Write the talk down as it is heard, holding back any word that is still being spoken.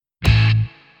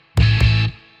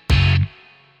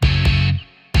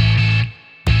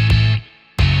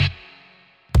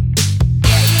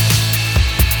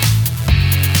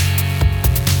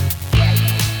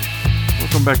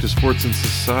back to Sports and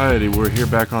Society. We're here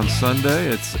back on Sunday.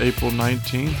 It's April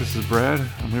 19th. This is Brad.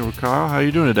 I'm here with Kyle. How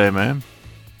you doing today, man?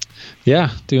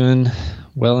 Yeah, doing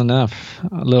well enough.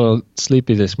 A little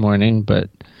sleepy this morning, but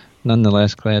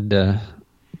nonetheless glad to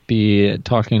be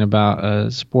talking about a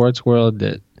sports world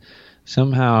that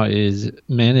somehow is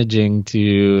managing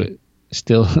to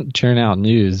still churn out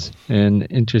news and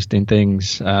interesting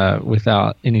things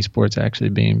without any sports actually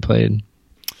being played.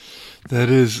 That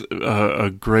is a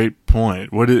great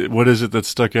point. What is it that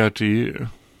stuck out to you?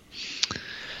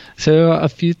 So a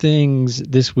few things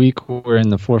this week were in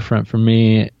the forefront for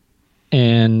me,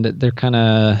 and they're kind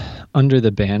of under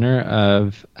the banner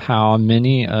of how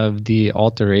many of the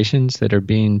alterations that are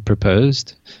being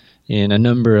proposed in a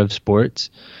number of sports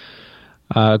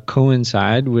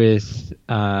coincide with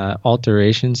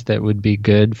alterations that would be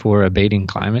good for abating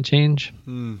climate change.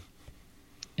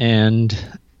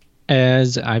 And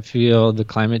as I feel the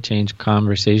climate change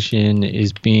conversation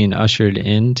is being ushered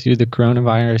into the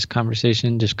coronavirus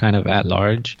conversation, just kind of at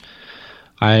large,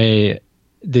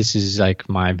 this is like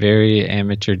my very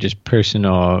amateur, just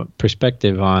personal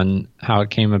perspective on how it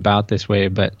came about this way.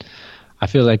 But I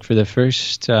feel like for the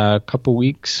first couple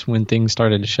weeks when things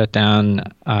started to shut down,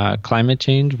 climate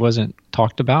change wasn't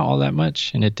talked about all that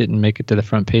much, and it didn't make it to the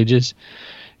front pages.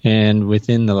 And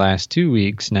within the last 2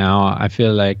 weeks now, I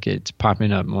feel like it's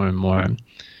popping up more and more.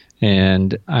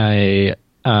 And I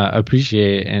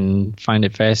appreciate and find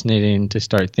it fascinating to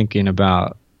start thinking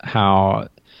about how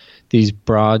these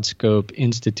broad scope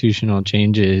institutional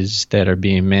changes that are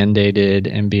being mandated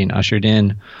and being ushered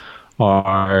in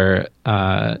are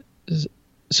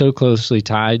so closely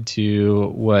tied to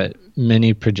what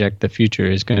many project the future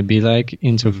is going to be like,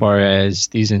 insofar as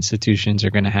these institutions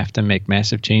are going to have to make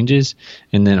massive changes.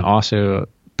 And then also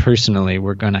personally,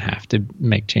 we're going to have to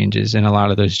make changes. And a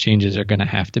lot of those changes are going to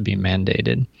have to be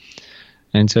mandated.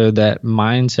 And so that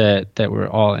mindset that we're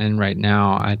all in right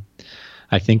now,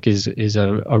 I think is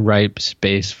a ripe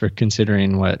space for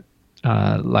considering what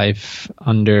life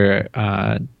under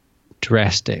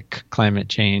drastic climate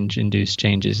change induced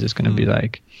changes is going to be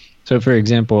like. So, for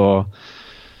example,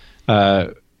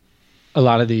 a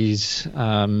lot of these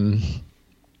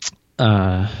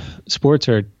sports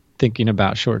are thinking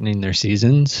about shortening their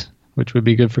seasons, which would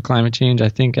be good for climate change. I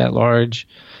think at large,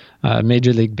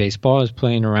 Major League Baseball is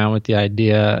playing around with the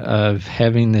idea of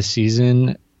having the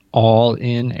season all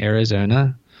in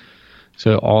Arizona.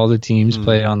 So all the teams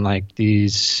play on like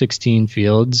these 16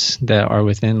 fields that are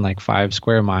within like 5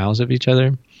 square miles of each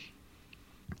other,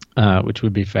 which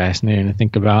would be fascinating to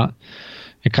think about.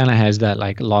 It kind of has that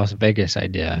like Las Vegas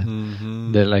idea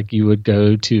that like you would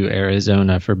go to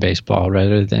Arizona for baseball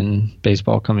rather than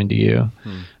baseball coming to you.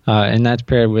 And that's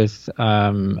paired with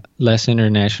less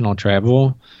international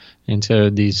travel. And so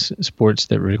these sports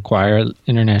that require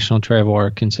international travel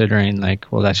are considering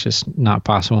like, well, that's just not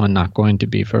possible and not going to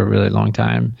be for a really long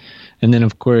time. And then,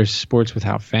 of course, sports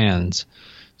without fans.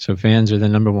 So fans are the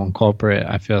number one culprit,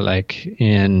 I feel like,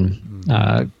 in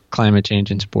climate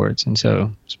change in sports. And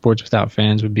so sports without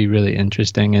fans would be really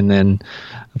interesting. And then,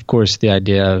 of course, the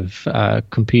idea of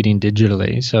competing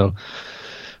digitally. So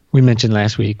we mentioned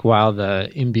last week, while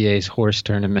the NBA's horse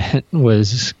tournament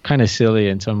was kind of silly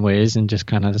in some ways and just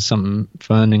kind of something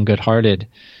fun and good-hearted,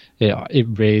 it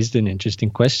raised an interesting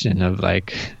question of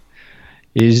like,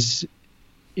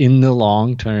 in the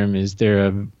long term, is there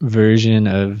a version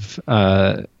of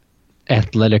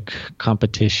athletic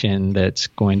competition that's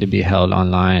going to be held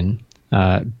online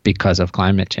because of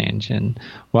climate change? And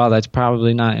while that's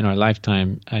probably not in our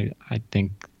lifetime, I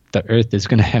think the Earth is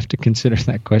going to have to consider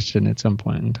that question at some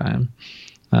point in time.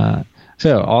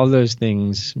 So all those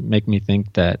things make me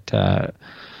think that,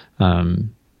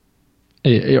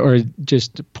 or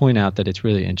just point out that it's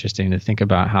really interesting to think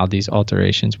about how these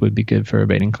alterations would be good for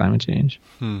abating climate change.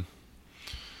 Well,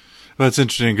 that's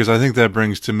interesting because I think that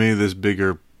brings to me this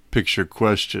bigger picture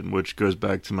question, which goes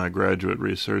back to my graduate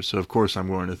research. So of course I'm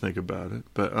going to think about it,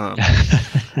 but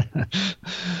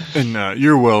and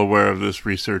you're well aware of this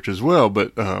research as well.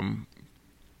 But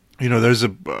there's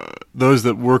those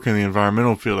that work in the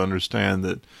environmental field understand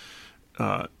that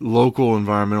local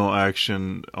environmental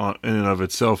action in and of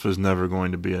itself is never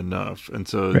going to be enough, and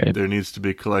so there needs to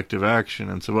be collective action.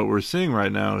 And so what we're seeing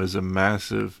right now is a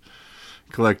massive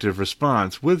collective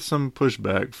response with some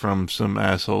pushback from some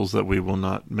assholes that we will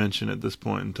not mention at this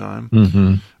point in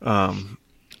time.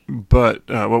 But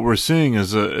what we're seeing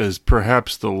is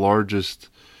perhaps the largest,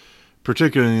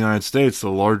 particularly in the United States, the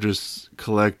largest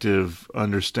collective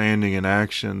understanding and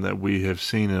action that we have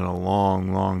seen in a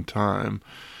long, long time.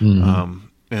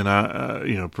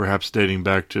 and perhaps dating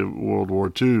back to World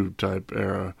War II type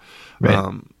era, Right.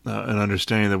 and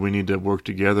understanding that we need to work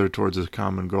together towards a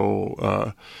common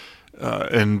goal.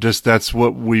 And just that's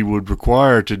what we would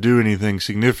require to do anything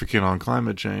significant on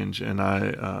climate change. And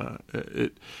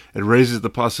it raises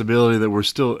the possibility that we're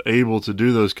still able to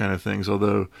do those kind of things,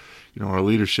 although, our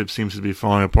leadership seems to be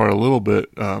falling apart a little bit.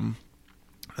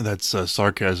 That's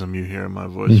sarcasm you hear in my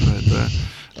voice right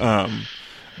there.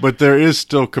 But there is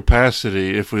still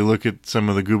capacity, if we look at some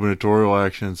of the gubernatorial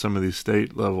action, some of these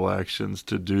state level actions,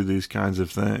 to do these kinds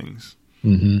of things.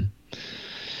 Mm-hmm.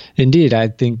 Indeed, I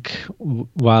think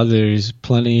while there's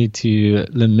plenty to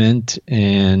lament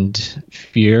and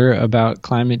fear about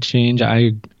climate change,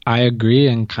 I agree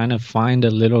and kind of find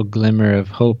a little glimmer of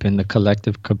hope in the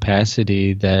collective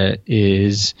capacity that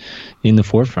is in the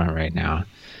forefront right now.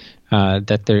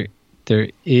 That there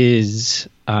is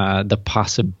the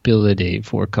possibility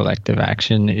for collective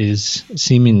action is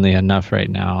seemingly enough right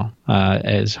now,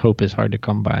 as hope is hard to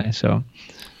come by. So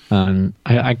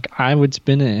I would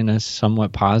spin it in a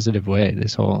somewhat positive way,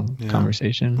 this whole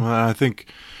conversation. Well, I think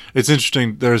it's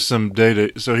interesting. There's some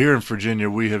data. So here in Virginia,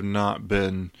 we have not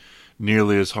been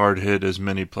nearly as hard hit as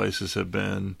many places have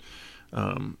been.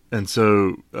 And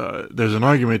so there's an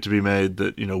argument to be made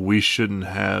that, we shouldn't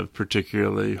have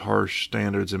particularly harsh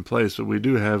standards in place, but we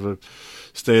do have a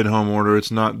stay-at-home order. It's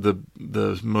not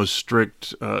the most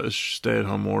strict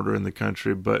stay-at-home order in the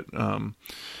country, but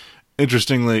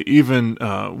interestingly, even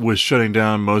with shutting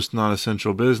down most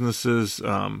non-essential businesses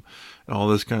and all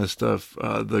this kind of stuff,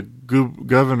 the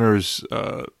governor's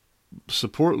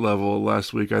support level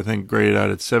last week, I think, graded out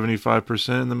at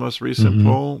 75% in the most recent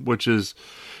poll, which is,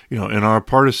 in our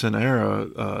partisan era,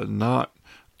 not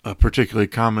a particularly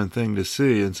common thing to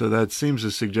see. And so that seems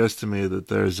to suggest to me that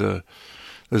there's a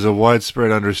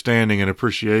widespread understanding and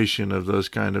appreciation of those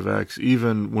kind of acts,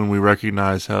 even when we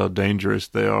recognize how dangerous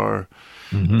they are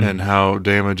and how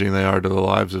damaging they are to the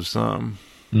lives of some.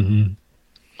 Mm-hmm.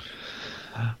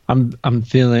 I'm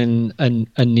feeling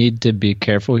a need to be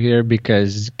careful here,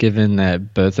 because given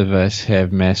that both of us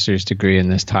have master's degree in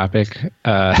this topic,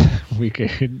 we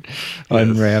could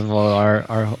unravel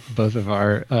our both of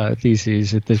our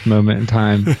theses at this moment in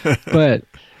time. But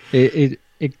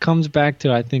it comes back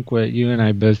to, I think, what you and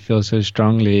I both feel so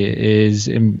strongly is,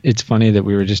 it's funny that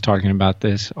we were just talking about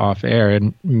this off air,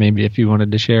 and maybe if you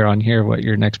wanted to share on here what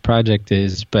your next project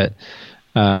is, but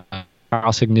how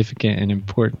significant and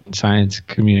important science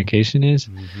communication is.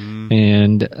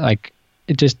 And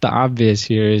just the obvious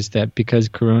here is that because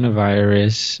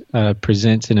coronavirus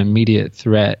presents an immediate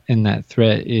threat, and that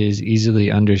threat is easily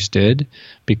understood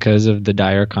because of the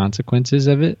dire consequences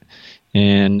of it,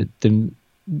 and the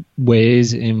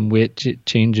ways in which it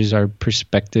changes our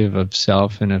perspective of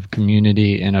self and of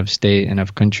community and of state and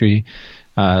of country,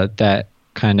 that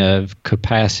kind of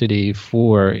capacity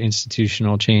for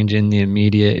institutional change in the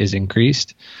immediate is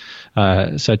increased,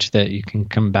 such that you can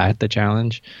combat the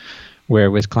challenge. Where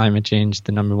with climate change,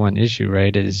 the number one issue,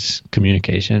 right, is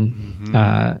communication.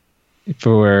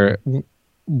 For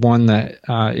one that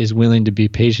is willing to be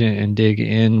patient and dig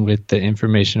in with the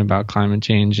information about climate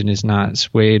change and is not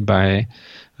swayed by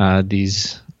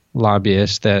these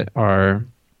lobbyists that are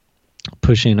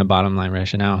pushing a bottom line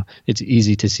rationale, it's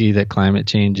easy to see that climate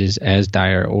change is as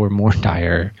dire or more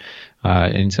dire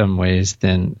in some ways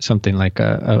than something like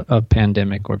a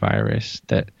pandemic or virus.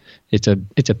 That it's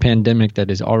a pandemic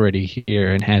that is already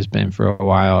here and has been for a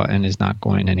while and is not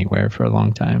going anywhere for a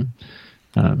long time.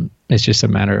 It's just a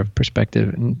matter of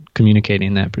perspective and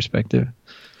communicating that perspective.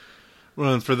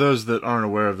 Well, and for those that aren't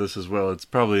aware of this as well, it's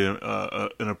probably an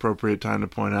appropriate time to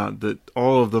point out that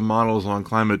all of the models on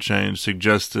climate change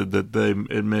suggested that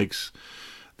it makes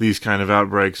these kind of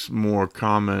outbreaks more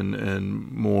common and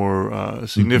more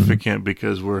significant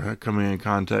because we're coming in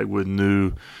contact with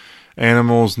new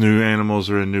animals. New animals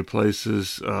are in new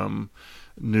places.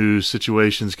 New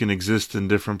situations can exist in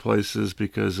different places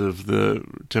because of the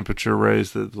temperature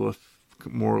raise that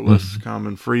more or less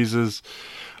common freezes.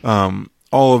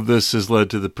 All of this has led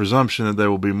to the presumption that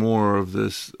there will be more of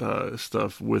this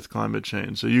stuff with climate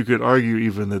change. So you could argue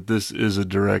even that this is a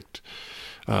direct,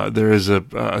 there is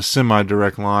a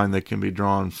semi-direct line that can be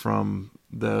drawn from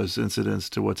those incidents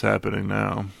to what's happening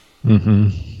now.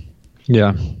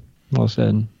 Yeah, well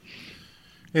said.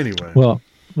 Anyway. Well,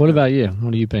 what about you?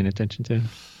 What are you paying attention to?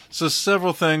 So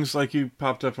several things like you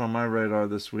popped up on my radar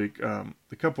this week. A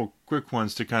couple quick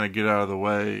ones to kind of get out of the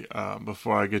way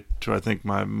before I get to, I think,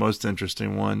 my most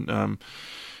interesting one.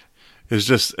 Is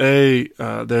just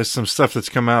there's some stuff that's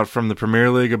come out from the Premier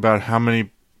League about how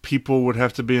many people would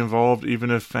have to be involved, even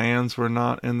if fans were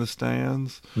not in the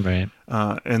stands. Right.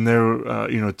 And there,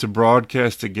 to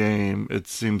broadcast a game, it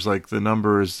seems like the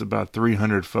number is about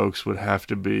 300 folks would have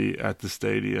to be at the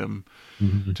stadium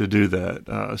to do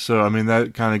that. So, I mean,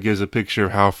 that kind of gives a picture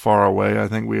of how far away I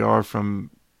think we are from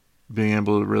being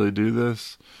able to really do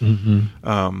this.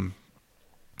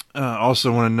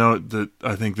 Also want to note that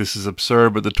I think this is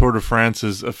absurd, but the Tour de France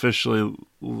has officially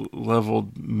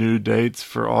leveled new dates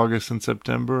for August and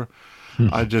September.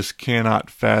 I just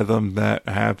cannot fathom that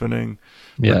happening,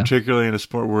 particularly in a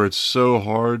sport where it's so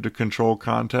hard to control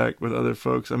contact with other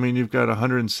folks. I mean, you've got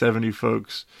 170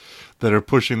 folks that are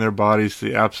pushing their bodies to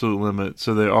the absolute limit,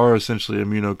 so they are essentially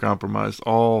immunocompromised,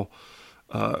 all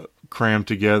crammed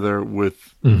together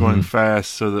with going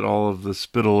fast so that all of the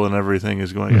spittle and everything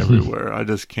is going everywhere. I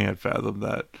just can't fathom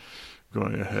that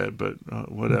going ahead, but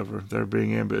whatever. They're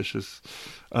being ambitious.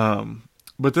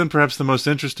 But then perhaps the most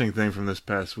interesting thing from this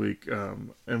past week,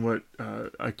 and what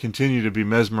I continue to be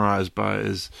mesmerized by,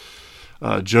 is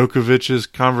Djokovic's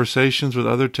conversations with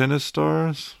other tennis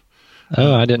stars.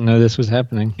 Oh, I didn't know this was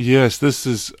happening. Yes, this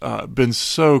has been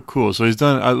so cool. So he's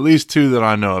done at least 2 that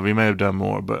I know of. He may have done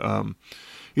more, but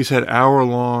he's had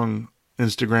hour-long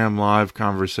Instagram live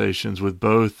conversations with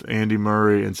both Andy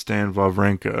Murray and Stan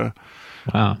Wawrinka.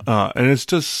 Wow. And it's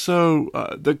just so,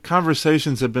 the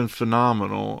conversations have been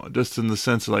phenomenal, just in the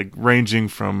sense of like ranging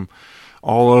from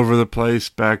all over the place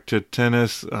back to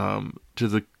tennis, to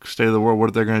the state of the world,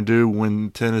 what they're going to do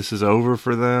when tennis is over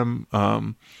for them.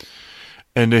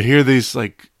 And to hear these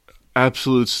like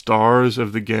absolute stars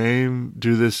of the game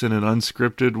do this in an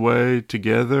unscripted way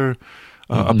together.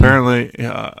 Apparently,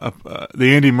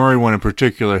 the Andy Murray one in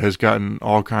particular has gotten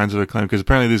all kinds of acclaim, because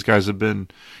apparently these guys have been,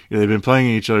 they've been playing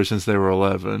each other since they were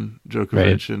 11,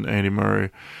 Djokovic and Andy Murray.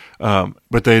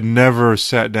 But they had never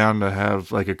sat down to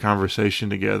have like a conversation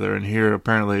together. And here,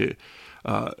 apparently,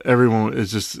 everyone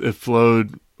is just, it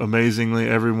flowed amazingly.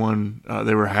 Everyone,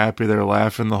 they were happy, they were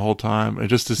laughing the whole time. And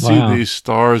just to see these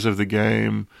stars of the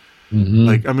game,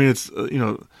 like, I mean, it's,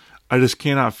 I just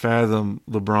cannot fathom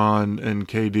LeBron and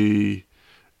KD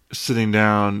sitting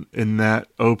down in that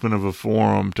open of a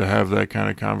forum to have that kind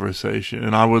of conversation.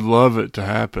 And I would love it to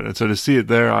happen. And so to see it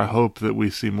there, I hope that we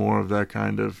see more of that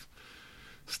kind of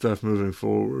stuff moving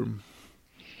forward.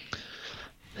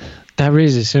 That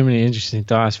raises so many interesting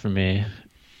thoughts for me.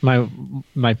 My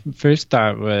first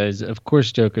thought was, of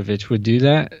course, Djokovic would do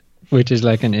that, which is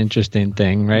like an interesting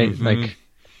thing, right? Like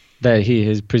that he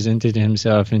has presented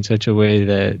himself in such a way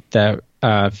that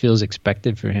feels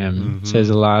expected for him.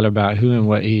 Says a lot about who and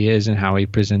what he is and how he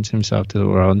presents himself to the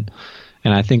world.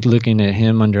 And I think looking at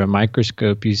him under a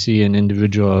microscope, you see an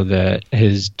individual that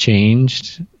has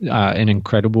changed an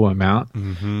incredible amount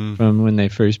from when they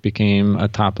first became a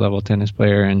top-level tennis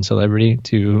player and celebrity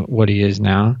to what he is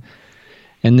now.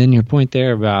 And then your point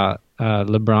there about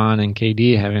LeBron and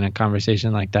KD having a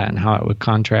conversation like that and how it would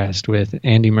contrast with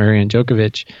Andy Murray and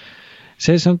Djokovic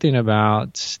says something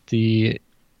about the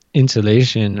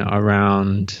insulation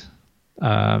around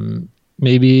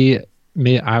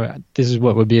this is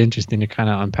what would be interesting to kind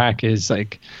of unpack, is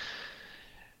like,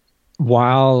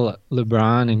 while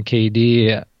LeBron and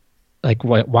KD, like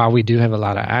while we do have a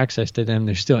lot of access to them,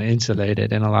 they're still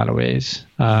insulated in a lot of ways.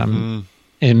 And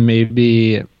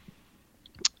maybe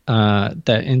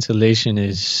that insulation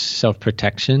is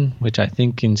self-protection, which I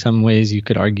think in some ways you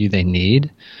could argue they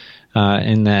need,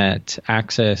 in that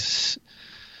access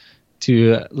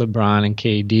to LeBron and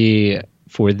KD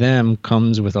for them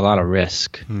comes with a lot of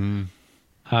risk.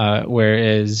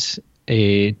 Whereas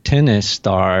a tennis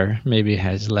star maybe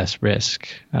has less risk,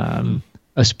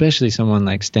 especially someone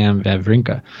like Stan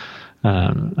Wawrinka.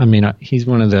 I mean, he's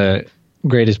one of the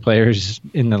greatest players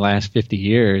in the last 50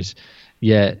 years,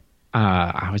 yet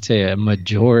I would say a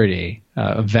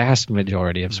vast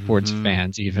majority of sports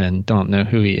fans even don't know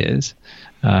who he is.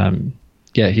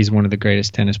 Yet he's one of the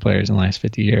greatest tennis players in the last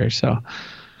 50 years. So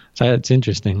it's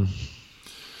interesting.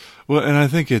 Well, and I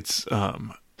think it's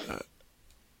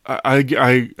I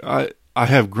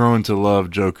have grown to love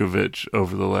Djokovic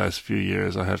over the last few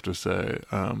years, I have to say.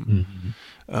 And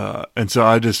so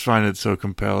I just find it so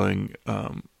compelling,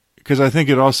 because I think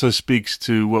it also speaks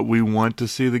to what we want to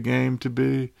see the game to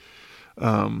be,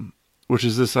 which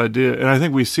is this idea. And I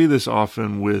think we see this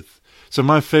often with, so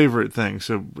my favorite thing,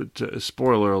 so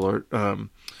spoiler alert,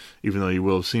 even though you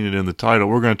will have seen it in the title,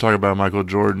 we're going to talk about Michael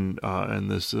Jordan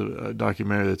and this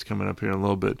documentary that's coming up here in a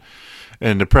little bit.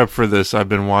 And to prep for this, I've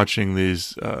been watching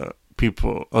these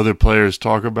other players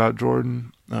talk about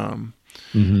Jordan. And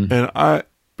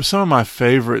some of my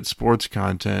favorite sports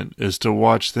content is to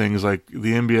watch things like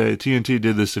the NBA. TNT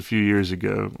did this a few years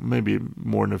ago, maybe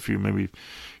more than a few, maybe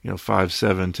 5,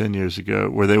 7, 10 years ago,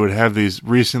 where they would have these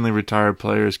recently retired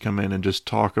players come in and just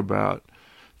talk about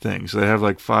things. They have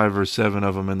like 5 or 7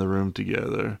 of them in the room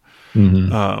together.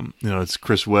 It's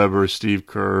Chris Webber, Steve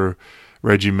Kerr,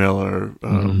 Reggie Miller,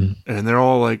 and they're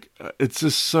all like, it's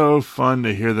just so fun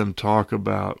to hear them talk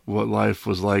about what life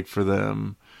was like for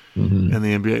them in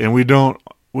the NBA. And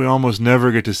we almost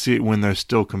never get to see it when they're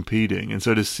still competing. And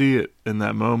so to see it in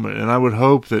that moment, and I would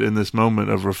hope that in this moment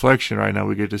of reflection right now,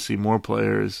 we get to see more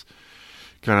players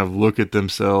kind of look at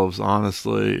themselves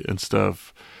honestly and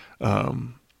stuff.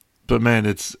 But man,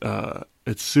 it's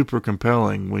super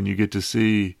compelling when you get to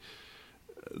see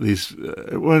these.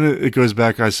 When it goes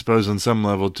back, I suppose, on some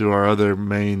level to our other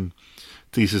main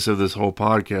thesis of this whole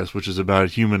podcast, which is about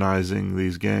humanizing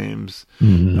these games.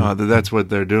 That's what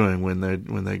they're doing when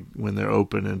they're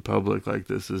open in public like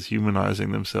this, is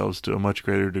humanizing themselves to a much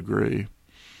greater degree.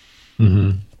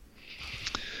 It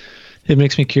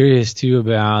makes me curious too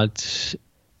about.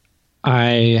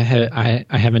 I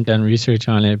haven't done research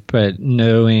on it, but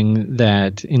knowing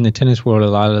that in the tennis world, a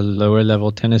lot of lower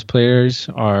level tennis players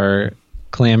are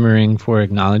clamoring for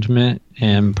acknowledgement,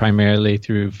 and primarily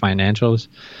through financials,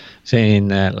 saying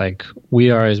that like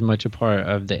we are as much a part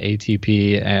of the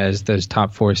ATP as those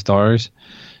top 4 stars,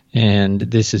 and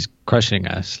this is crushing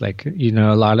us. Like,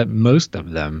 most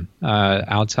of them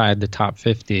outside the top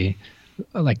 50,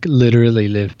 like literally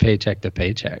live paycheck to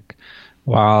paycheck,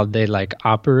 while they like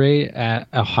operate at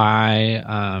a high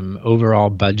overall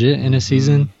budget in a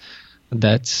season.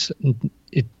 That's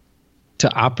it.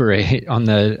 To operate on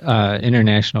the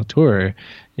international tour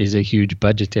is a huge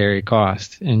budgetary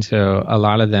cost. And so a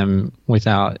lot of them,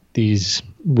 without these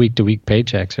week-to-week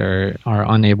paychecks, are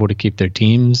unable to keep their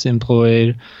teams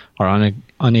employed, are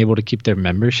unable to keep their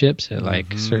memberships at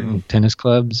like certain tennis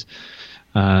clubs.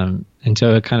 And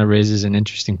so it kind of raises an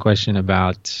interesting question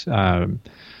about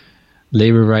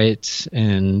labor rights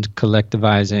and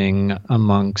collectivizing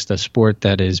amongst a sport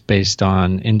that is based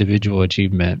on individual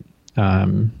achievement.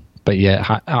 But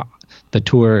yet the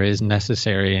tour is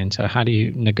necessary, and so how do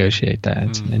you negotiate that?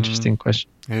 It's an interesting question.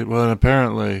 And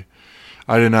apparently,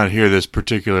 I did not hear this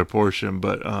particular portion,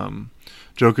 but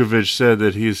Djokovic said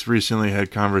that he's recently had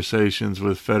conversations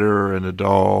with Federer and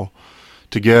Nadal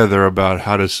together about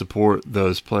how to support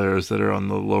those players that are on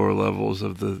the lower levels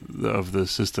of the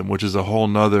system, which is a whole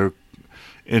nother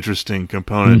interesting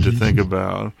component to think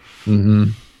about.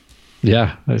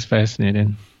 Yeah, that's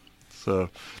fascinating. So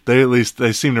they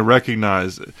seem to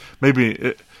recognize,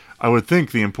 I would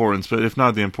think the importance, but if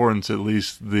not the importance, at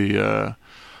least the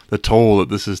toll that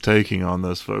this is taking on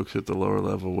those folks at the lower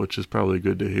level, which is probably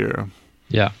good to hear.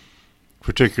 Yeah.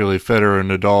 Particularly Federer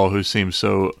and Nadal, who seem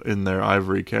so in their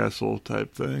ivory castle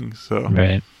type thing. So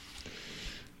right.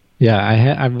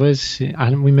 Yeah,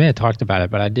 we may have talked about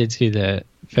it, but I did see that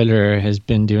Federer has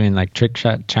been doing like trick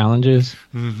shot challenges.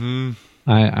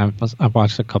 I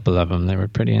watched a couple of them. They were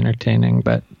pretty entertaining,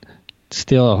 but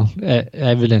still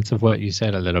evidence of what you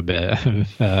said a little bit.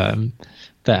 The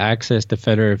access to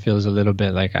Federer feels a little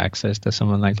bit like access to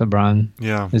someone like LeBron.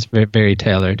 Yeah. It's very, very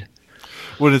tailored.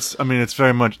 Well, it's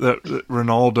very much that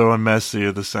Ronaldo and Messi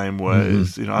are the same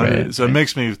ways. So it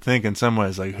makes me think in some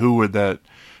ways, like who would that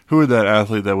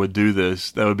athlete that would do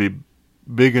this, that would be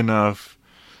big enough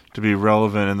to be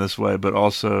relevant in this way, but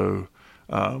also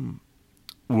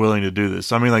willing to do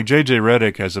this. I mean, like JJ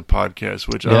Redick has a podcast,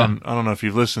 which I don't know if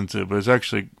you've listened to, but it's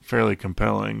actually fairly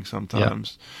compelling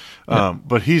sometimes.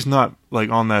 But he's not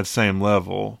like on that same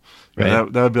level.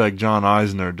 Right. That would be like John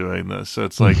Eisner doing this. So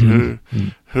it's like who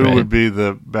would be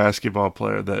the basketball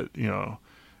player that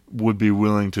would be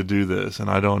willing to do this, and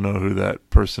I don't know who that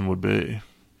person would be.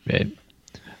 Right.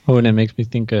 Oh, and it makes me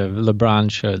think of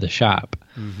LeBron's show, The Shop,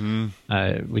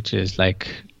 which is like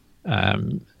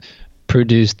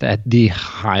produced at the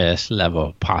highest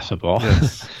level possible.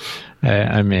 Yes.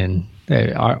 I mean,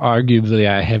 arguably,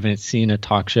 I haven't seen a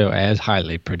talk show as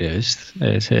highly produced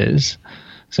as his.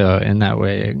 So in that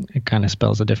way, it kind of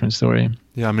spells a different story.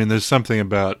 Yeah, I mean, there's something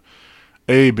about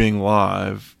being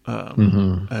live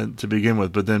and to begin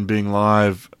with, but then being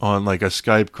live on like a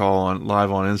Skype call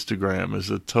live on Instagram is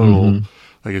a total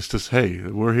like, it's just, hey,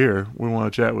 we're here, we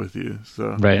want to chat with you.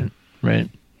 So right.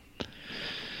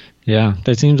 Yeah,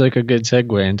 that seems like a good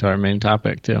segue into our main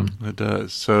topic too. It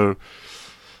does. So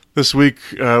this week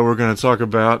we're going to talk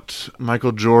about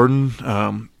Michael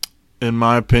Jordan. In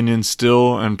my opinion,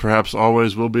 still and perhaps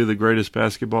always will be the greatest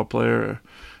basketball player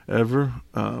ever.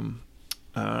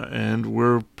 And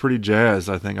we're pretty jazzed,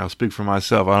 I think. I'll speak for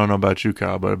myself. I don't know about you,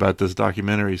 Kyle, but about this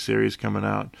documentary series coming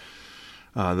out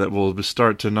that will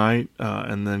start tonight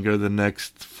and then go the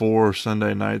next 4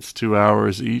 Sunday nights, 2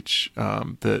 hours each.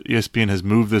 That ESPN has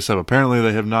moved this up. Apparently,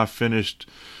 they have not finished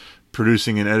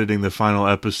producing and editing the final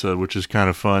episode, which is kind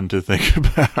of fun to think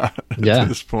about at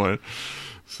this point.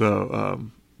 So,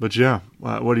 but yeah,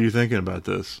 what are you thinking about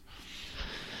this?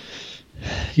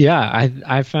 Yeah,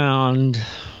 I found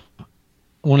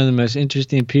one of the most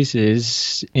interesting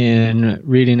pieces in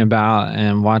reading about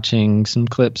and watching some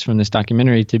clips from this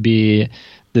documentary to be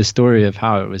the story of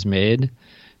how it was made.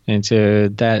 And so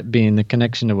that being the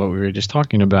connection to what we were just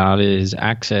talking about is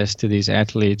access to these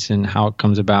athletes and how it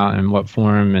comes about and what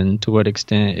form and to what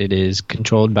extent it is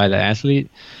controlled by the athlete.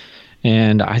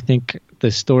 And I think the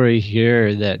story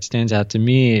here that stands out to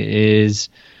me is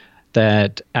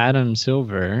that Adam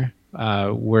Silver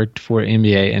worked for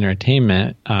NBA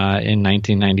Entertainment in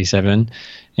 1997,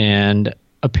 and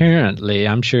apparently,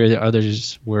 I'm sure that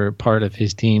others were part of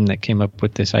his team that came up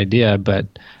with this idea, but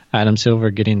Adam Silver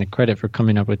getting the credit for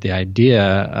coming up with the idea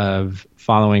of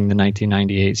following the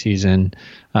 1998 season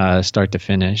start to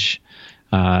finish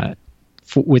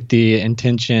with the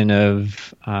intention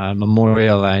of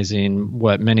memorializing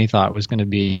what many thought was going to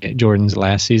be Jordan's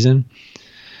last season.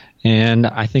 And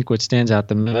I think what stands out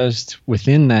the most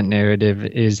within that narrative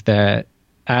is that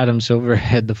Adam Silver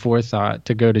had the forethought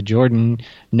to go to Jordan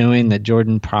knowing that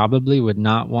Jordan probably would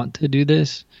not want to do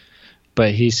this.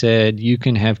 But he said, you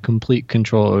can have complete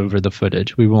control over the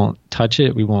footage. We won't touch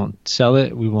it. We won't sell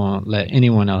it. We won't let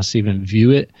anyone else even view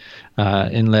it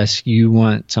unless you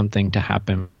want something to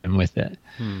happen with it.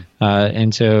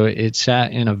 And so it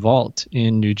sat in a vault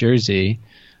in New Jersey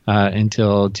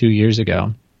until 2 years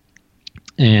ago.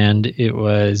 And it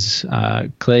was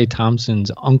Klay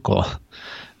Thompson's uncle,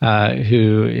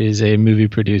 who is a movie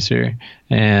producer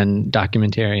and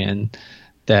documentarian,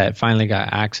 that finally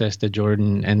got access to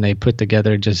Jordan, and they put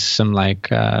together just some I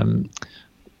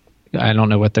don't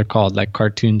know what they're called, like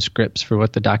cartoon scripts for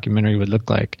what the documentary would look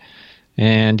like.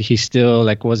 And he still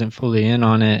wasn't fully in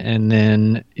on it. And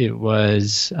then it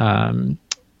was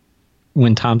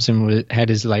when Thompson had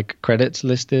his credits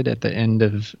listed at the end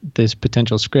of this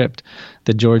potential script,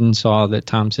 that Jordan saw that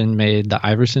Thompson made the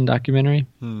Iverson documentary.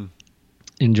 And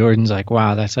Jordan's like,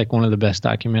 wow, that's one of the best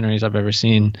documentaries I've ever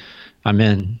seen. I'm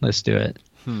in. Let's do it.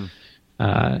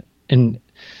 And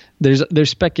there's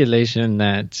speculation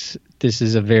that this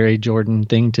is a very Jordan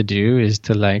thing to do, is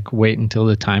to wait until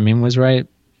the timing was right.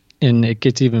 And it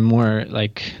gets even more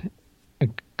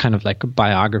kind of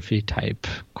biography type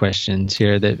questions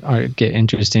here that get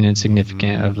interesting and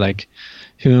significant, of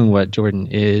who and what Jordan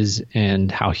is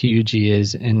and how huge he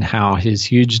is, and how his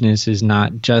hugeness is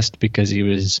not just because he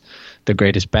was the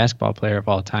greatest basketball player of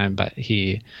all time, but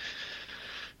he,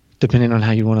 depending on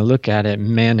how you want to look at it,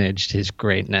 managed his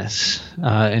greatness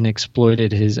and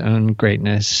exploited his own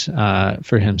greatness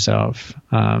for himself.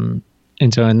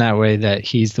 And so in that way, that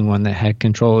he's the one that had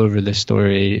control over the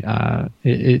story,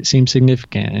 it seems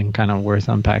significant and kind of worth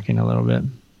unpacking a little bit.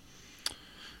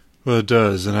 Well, it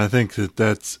does. And I think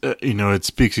that's, it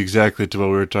speaks exactly to what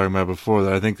we were talking about before,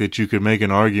 that I think that you could make an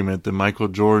argument that Michael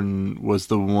Jordan was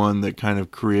the one that kind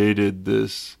of created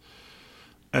this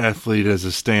athlete as a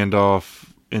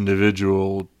standoff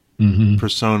individual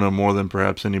persona more than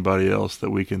perhaps anybody else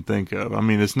that we can think of. I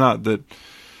mean, it's not that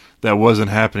wasn't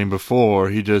happening before.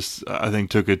 He just, I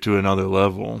think, took it to another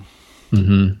level.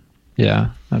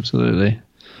 Yeah, absolutely.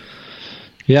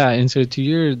 Yeah, and so to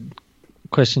your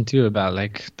question too about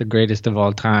the greatest of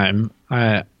all time,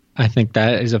 I think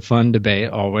that is a fun debate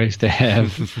always to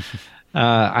have.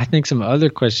 I think some other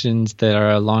questions that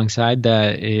are alongside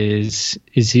that is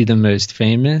he the most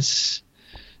famous?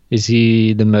 Is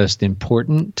he the most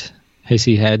important? Has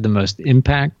he had the most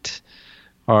impact?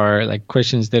 Are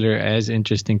questions that are as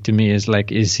interesting to me as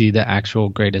is he the actual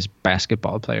greatest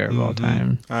basketball player of all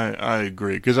time? I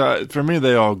agree, because for me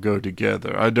they all go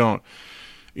together. I don't,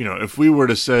 if we were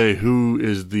to say who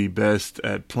is the best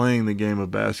at playing the game of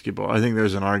basketball, I think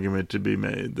there's an argument to be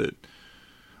made that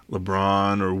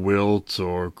LeBron or Wilt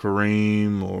or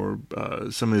Kareem or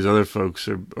some of these other folks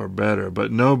are better,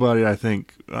 but nobody I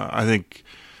think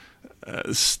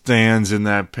stands in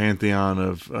that pantheon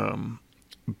of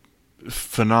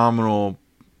phenomenal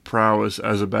prowess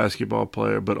as a basketball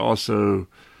player, but also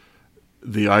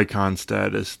the icon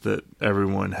status that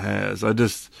everyone has. I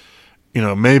just,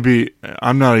 maybe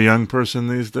I'm not a young person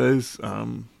these days,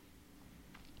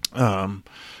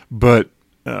 but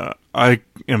I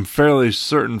am fairly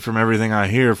certain from everything I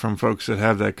hear from folks that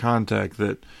have that contact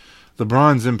that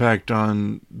LeBron's impact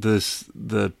on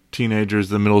the teenagers,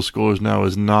 the middle schoolers now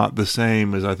is not the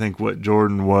same as I think what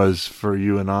Jordan was for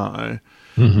you and I.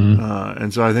 Mm-hmm.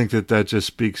 And so I think that just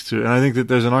speaks to, and I think that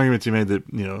there's an argument to be made that,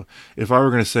 if I were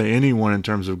going to say anyone in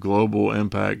terms of global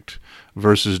impact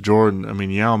versus Jordan, I mean,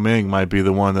 Yao Ming might be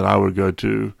the one that I would go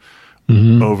to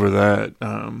over that.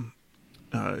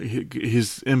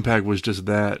 His impact was just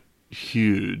that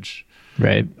huge.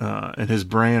 Right. And his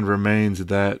brand remains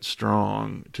that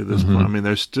strong to this point. I mean,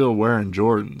 they're still wearing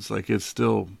Jordans. Like, it's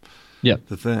still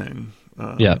the thing.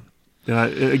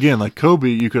 Again, like Kobe,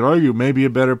 you could argue maybe a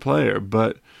better player,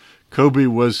 but Kobe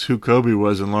was who Kobe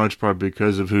was in large part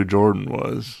because of who Jordan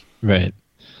was. Right.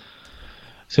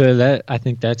 So I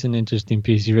think that's an interesting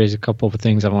piece. You raised a couple of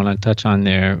things I want to touch on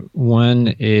there.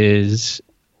 One is,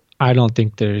 I don't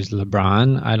think there's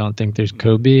LeBron. I don't think there's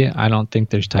Kobe. I don't think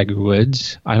there's Tiger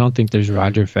Woods. I don't think there's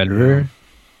Roger Federer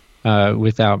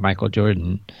without Michael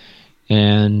Jordan.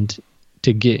 And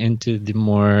to get into the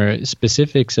more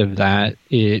specifics of that,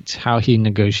 it's how he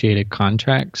negotiated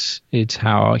contracts. It's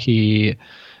how he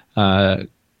kind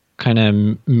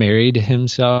of married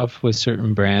himself with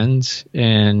certain brands,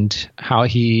 and how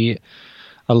he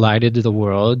alighted the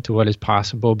world to what is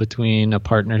possible between a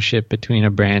partnership between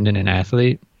a brand and an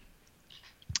athlete.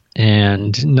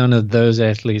 And none of those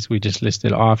athletes we just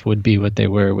listed off would be what they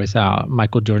were without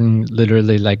Michael Jordan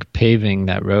literally like paving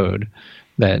that road,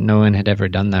 that no one had ever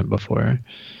done that before.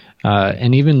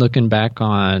 And even looking back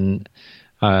on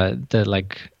the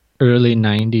like early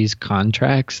 90s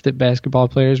contracts that basketball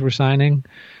players were signing,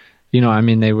 I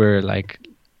mean, they were like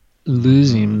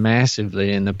losing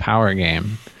massively in the power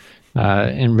game.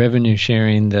 And revenue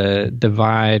sharing, the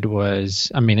divide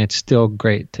was, I mean, it's still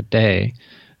great today.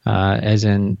 As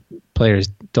in, players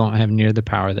don't have near the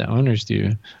power that owners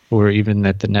do, or even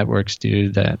that the networks do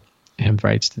that have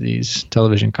rights to these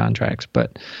television contracts.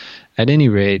 But at any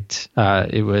rate,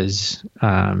 it was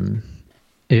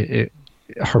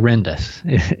horrendous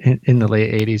in the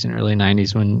late 80s and early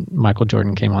 90s when Michael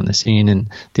Jordan came on the scene, and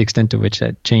the extent to which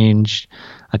that changed,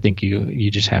 I think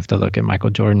you just have to look at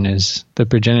Michael Jordan as the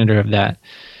progenitor of that.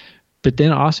 But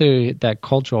then also that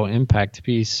cultural impact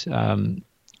piece.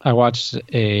 I watched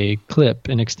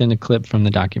an extended clip from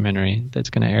the documentary that's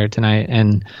going to air tonight,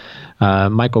 and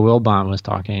Michael Wilbon was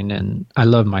talking, and I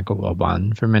love Michael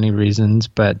Wilbon for many reasons,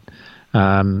 but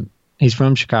he's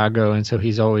from Chicago, and so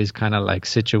he's always kind of like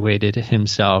situated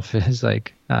himself as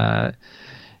like,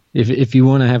 if you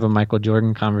want to have a Michael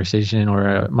Jordan conversation or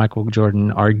a Michael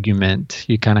Jordan argument,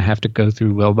 you kind of have to go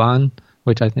through Wilbon,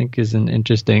 which I think is an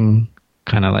interesting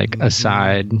kind of like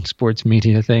aside sports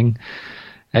media thing.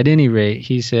 At any rate,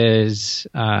 he says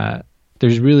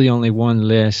there's really only one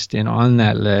list, and on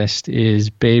that list is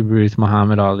Babe Ruth,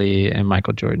 Muhammad Ali, and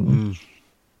Michael Jordan.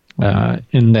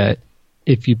 In that,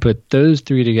 if you put those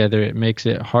three together, it makes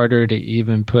it harder to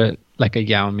even put like a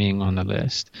Yao Ming on the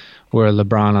list or a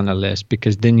LeBron on the list,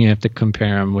 because then you have to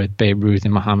compare them with Babe Ruth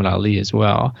and Muhammad Ali as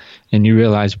well. And you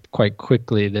realize quite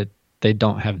quickly that they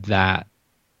don't have that.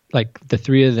 Like the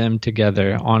three of them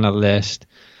together on a list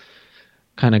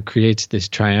kind of creates this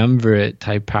triumvirate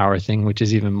type power thing, which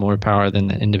is even more power than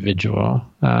the individual.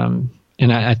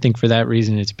 And I think for that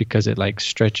reason, it's because it like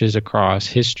stretches across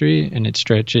history, and it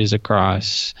stretches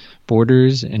across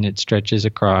borders, and it stretches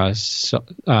across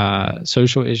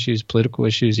social issues, political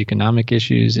issues, economic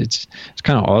issues. It's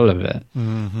kind of all of it.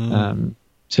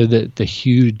 So the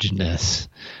hugeness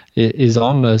is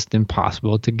almost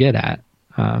impossible to get at,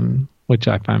 which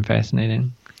I find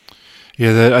fascinating.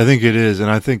 Yeah, I think it is.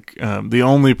 And I think the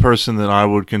only person that I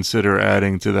would consider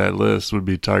adding to that list would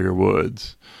be Tiger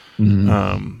Woods.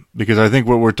 Because I think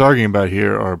what we're talking about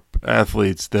here are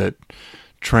athletes that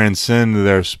transcend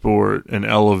their sport and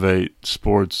elevate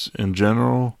sports in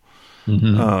general.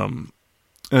 And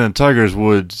Tiger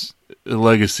Woods'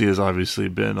 legacy has obviously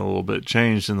been a little bit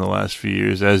changed in the last few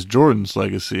years, as Jordan's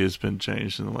legacy has been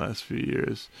changed in the last few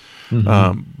years.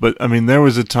 But I mean, there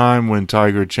was a time when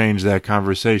Tiger changed that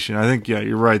conversation. I think,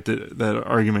 you're right that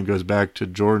argument goes back to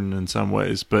Jordan in some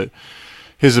ways, but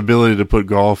his ability to put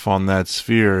golf on that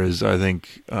sphere is, I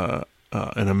think, an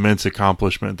immense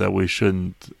accomplishment that we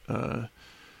shouldn't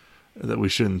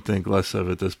think less of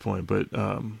at this point. But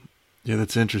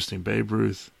that's interesting. Babe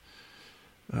Ruth,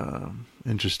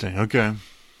 interesting. Okay.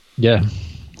 Yeah.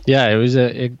 It was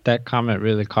that comment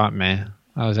really caught me.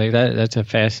 I was like, that's a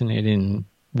fascinating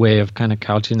way of kind of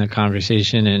couching the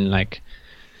conversation, and like,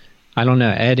 I don't know,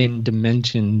 adding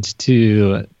dimensions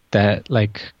to that,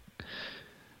 like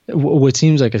what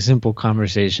seems like a simple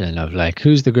conversation of like,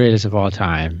 who's the greatest of all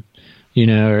time,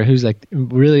 or who's like,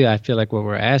 really, I feel like what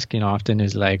we're asking often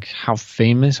is like, how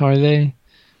famous are they,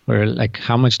 or like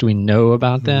how much do we know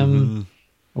about them, Mm-hmm.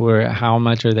 or how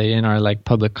much are they in our like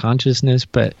public consciousness.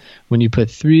 But when you put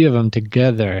three of them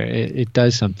together, it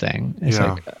does something. It's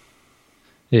Yeah. like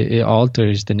it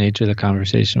alters the nature of the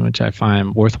conversation, which I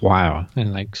find worthwhile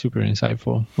and like super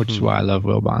insightful, which is why I love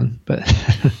Wilbon. But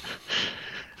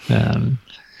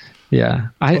yeah,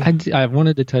 I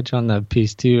wanted to touch on the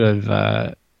piece too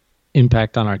of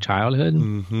impact on our childhood.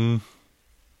 Mm-hmm.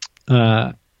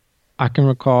 I can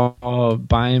recall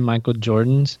buying Michael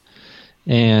Jordans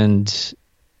and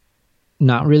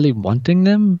not really wanting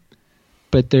them,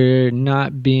 but there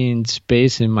not being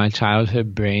space in my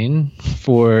childhood brain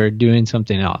for doing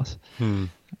something else.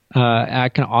 I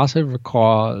can also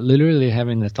recall literally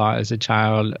having the thought as a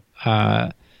child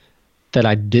that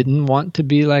I didn't want to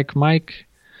be like Mike,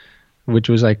 which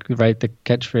was like the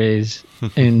catchphrase,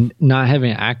 and not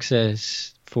having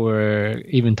access for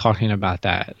even talking about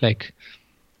that. Like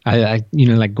I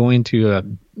like going to a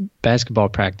basketball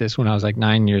practice when I was like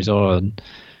 9 years old,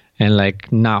 and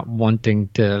like not wanting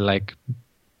to like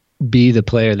be the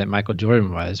player that Michael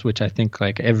Jordan was, which I think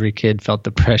like every kid felt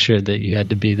the pressure that you had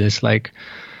to be this like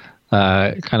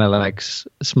kind of like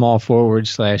small forward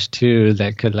 /2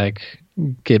 that could like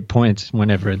get points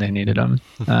whenever they needed them.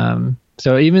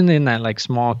 So even in that like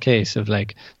small case of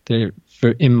like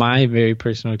in my very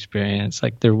personal experience,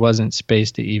 like there wasn't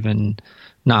space to even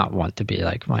not want to be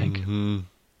like Mike. Mm-hmm.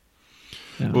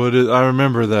 Yeah. Well, I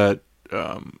remember that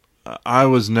I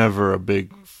was never a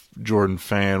big Jordan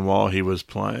fan while he was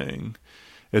playing.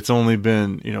 It's only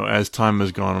been, as time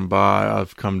has gone by,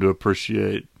 I've come to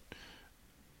appreciate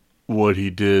what he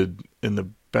did in the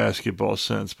basketball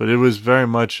sense. But it was very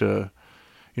much I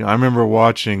remember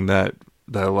watching that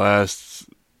last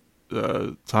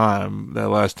time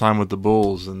with the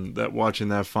Bulls, and watching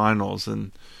that finals,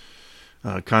 and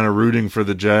kind of rooting for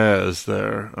the Jazz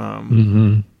there.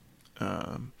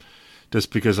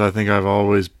 Just because I think I've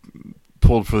always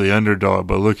pulled for the underdog,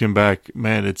 but looking back,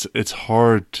 man, it's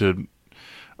hard to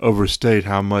overstate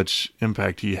how much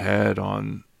impact he had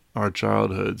on our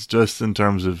childhoods, just in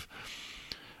terms of,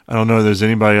 I don't know if there's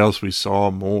anybody else we saw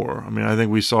more. I mean, I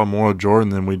think we saw more of Jordan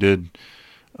than we did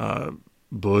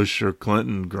Bush or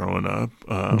Clinton growing up.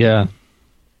 Yeah.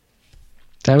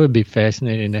 That would be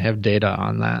fascinating to have data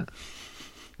on that.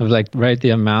 Of like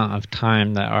the amount of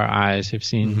time that our eyes have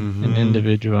seen an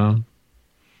individual.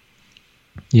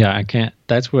 Yeah, I can't.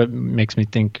 That's what makes me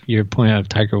think your point of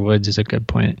Tiger Woods is a good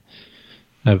point.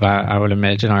 I would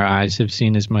imagine our eyes have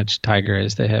seen as much Tiger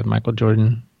as they have Michael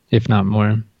Jordan, if not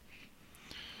more.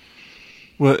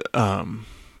 Well,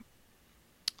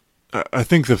 I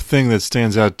think the thing that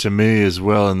stands out to me as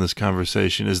well in this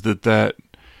conversation is that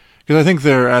because I think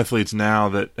there are athletes now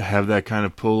that have that kind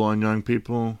of pull on young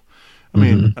people. I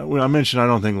mean, when I mentioned I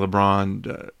don't think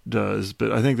LeBron does,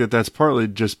 but I think that's partly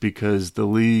just because the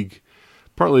league,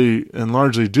 partly and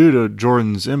largely due to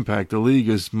Jordan's impact, the league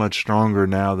is much stronger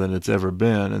now than it's ever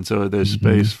been, and so there's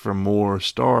space for more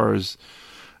stars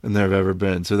than there have ever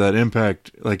been. So that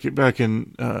impact, like back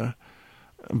in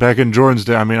Jordan's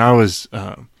day, I mean, I was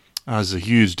a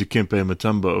huge Dikembe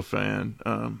Mutombo fan.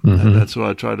 And that's what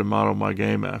I tried to model my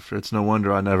game after. It's no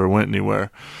wonder I never went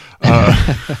anywhere.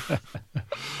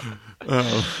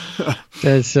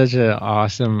 That's such an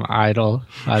awesome idol.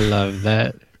 I love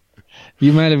that.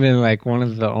 You might have been like one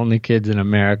of the only kids in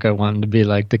America wanting to be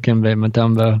like Dikembe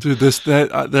Mutombo. Dude,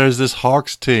 there's this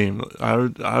Hawks team.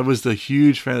 I was the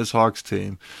huge fan of this Hawks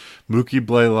team. Mookie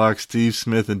Blaylock, Steve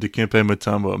Smith, and Dikembe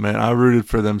Mutombo. Man, I rooted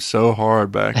for them so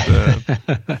hard back then.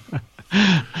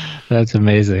 That's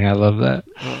amazing. I love that.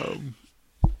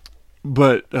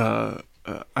 But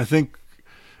I think,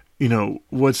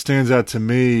 what stands out to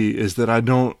me is that I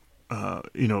don't,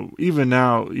 even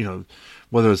now,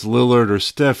 whether it's Lillard or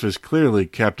Steph has clearly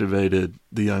captivated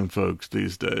the young folks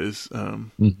these days.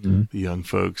 The young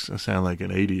folks, I sound like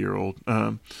an 80-year-old.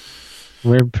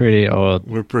 We're pretty old.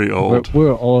 We're pretty old.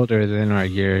 We're older than our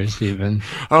years, even.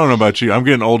 I don't know about you. I'm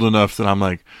getting old enough that I'm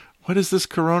like, what is this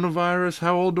coronavirus?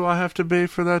 How old do I have to be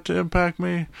for that to impact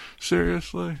me?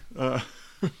 Seriously?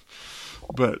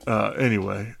 But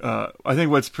anyway, I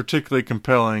think what's particularly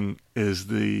compelling is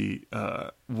the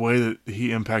way that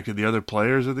he impacted the other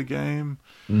players of the game.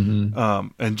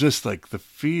 And just like the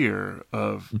fear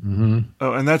of...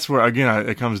 Oh, and that's where, again,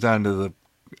 it comes down to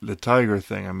the Tiger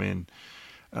thing. I mean...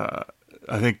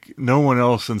 I think no one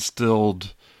else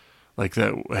instilled like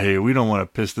that, hey, we don't want to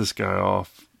piss this guy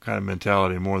off kind of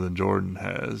mentality more than Jordan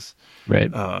has.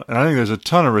 Right. And I think there's a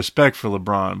ton of respect for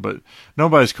LeBron, but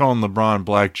nobody's calling LeBron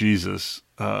Black Jesus.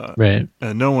 Right.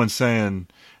 And no one's saying,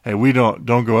 hey, we don't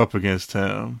go up against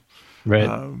him. Right.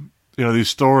 These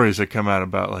stories that come out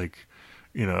about like,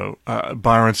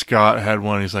 Byron Scott had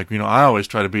one. He's like, I always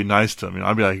try to be nice to him.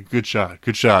 I'd be like, good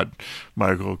shot,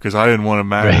 Michael, because I didn't want to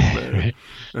matter. Right.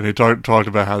 And he talked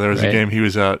about how there was a game he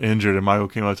was out injured, and Michael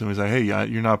came up to him. He's like, hey,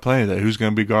 you're not playing today. Who's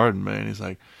going to be guarding me? And he's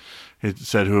like, he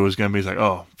said who it was going to be. He's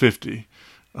like, 50.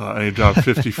 And he dropped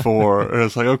 54. And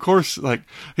it's like, of course, like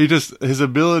his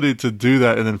ability to do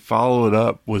that and then follow it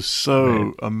up was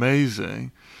so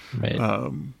amazing. Right.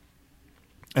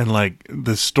 And like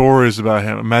the stories about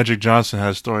him, Magic Johnson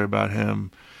has a story about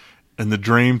him and the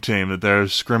Dream Team, that they're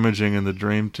scrimmaging in the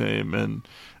Dream Team, and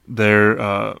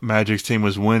their Magic's team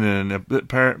was winning.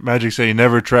 And Magic said he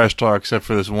never trash talked except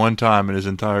for this one time in his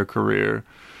entire career.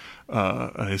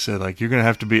 And he said, like, you're going to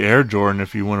have to be Air Jordan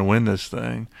if you want to win this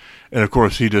thing. And of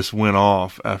course, he just went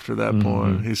off after that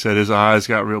point. He said his eyes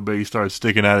got real big. He started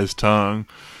sticking out his tongue.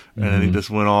 And then he just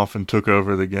went off and took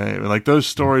over the game. And like those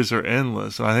stories are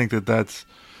endless. And I think that that's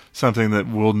something that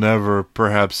we'll never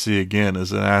perhaps see again,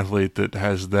 as an athlete that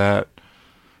has that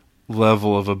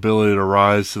level of ability to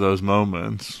rise to those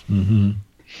moments.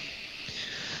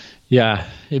 Yeah,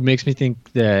 it makes me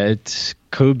think that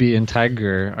Kobe and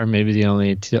Tiger are maybe the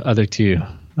only other two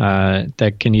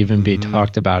that can even be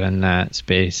talked about in that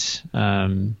space.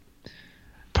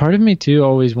 Part of me too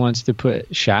always wants to put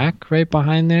Shaq right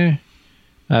behind there.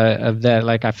 Of that,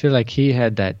 like, I feel like he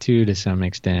had that too to some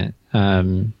extent.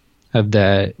 Of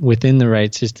that, within the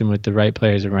right system with the right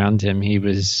players around him, he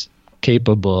was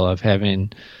capable of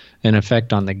having an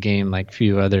effect on the game like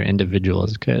few other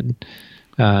individuals could.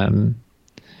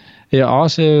 It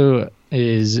also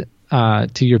is, to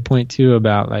your point too,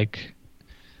 about like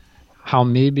how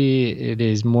maybe it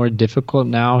is more difficult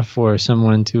now for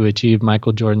someone to achieve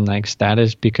Michael Jordan-like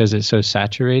status because it's so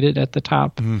saturated at the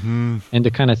top. And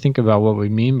to kind of think about what we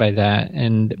mean by that.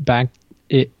 And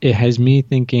it has me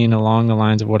thinking along the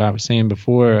lines of what I was saying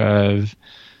before, of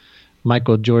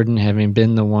Michael Jordan having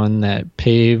been the one that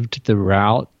paved the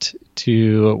route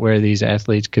to where these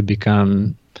athletes could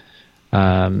become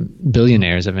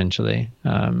billionaires eventually.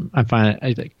 I find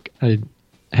I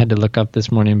had to look up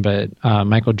this morning, but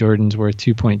Michael Jordan's worth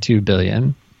 $2.2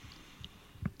 billion,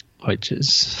 which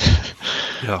is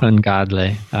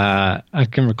ungodly. I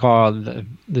can recall,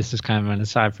 this is kind of an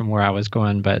aside from where I was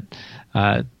going, but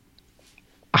I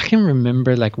can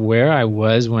remember like where I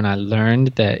was when I learned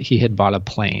that he had bought a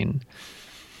plane,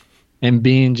 and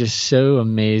being just so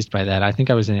amazed by that. I think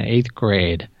I was in 8th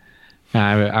grade.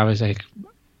 And I was like,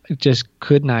 just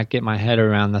could not get my head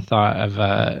around the thought of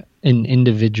an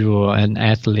individual, an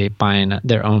athlete buying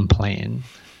their own plane.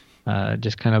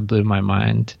 Just kind of blew my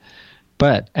mind.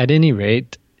 But at any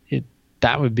rate,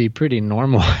 that would be pretty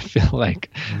normal, I feel like,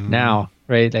 now,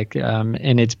 right? Like,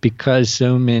 and it's because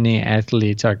so many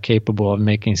athletes are capable of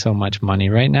making so much money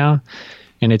right now.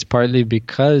 And it's partly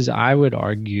because I would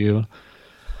argue,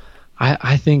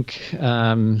 I think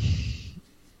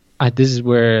this is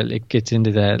where it gets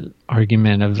into that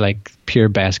argument of like pure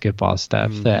basketball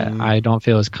stuff that I don't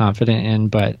feel as confident in,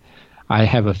 but I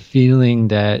have a feeling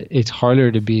that it's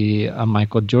harder to be a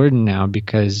Michael Jordan now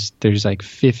because there's like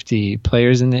 50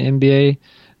 players in the NBA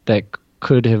that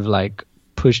could have like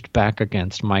pushed back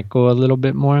against Michael a little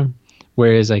bit more.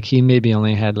 Whereas like he maybe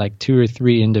only had like 2 or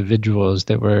 3 individuals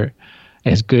that were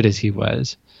as good as he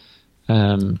was.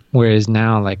 Whereas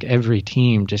now like every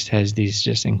team just has these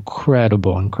just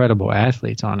incredible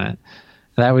athletes on it.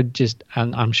 That would just,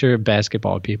 I'm sure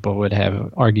basketball people would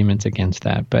have arguments against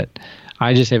that, but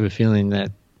I just have a feeling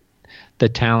that the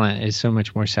talent is so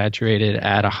much more saturated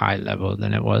at a high level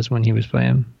than it was when he was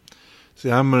playing.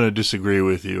 See, I'm going to disagree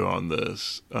with you on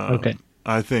this. Okay.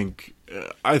 I think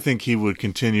he would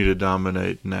continue to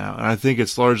dominate now, and I think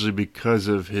it's largely because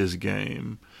of his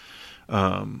game.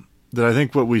 That I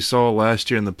think what we saw last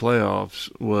year in the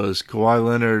playoffs was Kawhi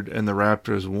Leonard and the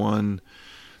Raptors won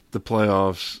the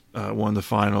playoffs, won the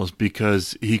finals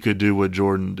because he could do what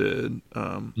Jordan did,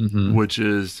 which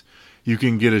is you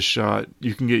can get a shot,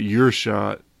 you can get your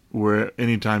shot where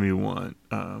anytime you want.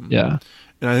 And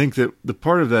I think that the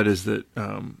part of that is that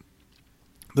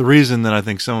the reason that I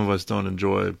think some of us don't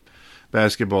enjoy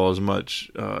basketball as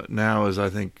much now as I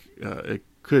think it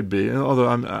could be,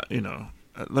 although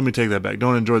let me take that back.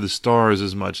 Don't enjoy the stars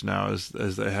as much now as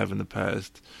they have in the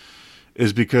past,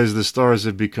 is because the stars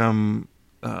have become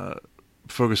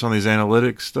focused on these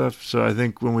analytics stuff. So I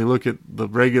think when we look at the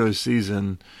regular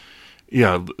season,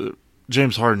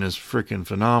 James Harden is freaking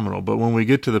phenomenal. But when we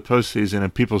get to the postseason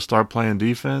and people start playing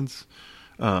defense,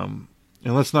 and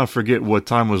let's not forget what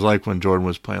time was like when Jordan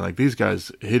was playing. Like these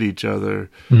guys hit each other.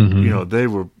 They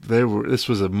were. This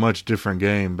was a much different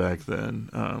game back then.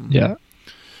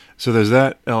 So there's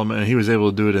that element, and he was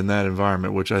able to do it in that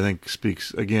environment, which I think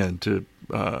speaks again to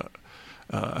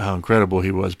how incredible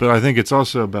he was. But I think it's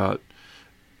also about,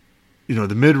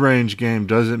 the mid-range game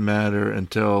doesn't matter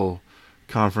until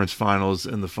conference finals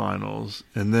and the finals.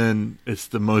 And then it's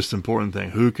the most important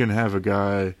thing. Who can have a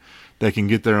guy that can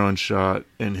get their own shot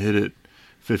and hit it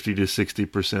 50 to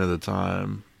 60% of the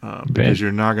time? Because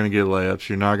you're not going to get layups.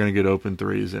 You're not going to get open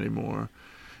threes anymore.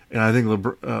 And I think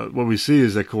what we see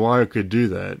is that Kawhi could do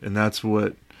that. And that's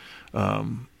what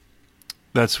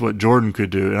Jordan could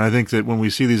do. And I think that when we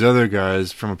see these other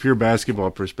guys from a pure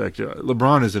basketball perspective,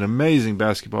 LeBron is an amazing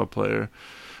basketball player,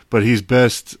 but he's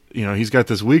best, he's got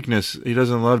this weakness. He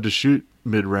doesn't love to shoot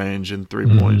mid-range and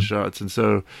three-point shots. And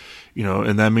so,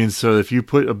 and that means so if you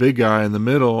put a big guy in the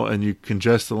middle and you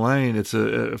congest the lane, it's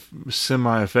a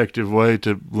semi-effective way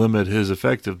to limit his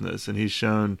effectiveness. And he's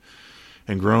shown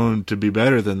and grown to be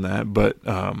better than that, but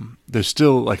there's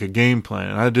still like a game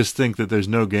plan. I just think that there's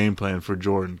no game plan for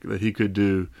Jordan that he could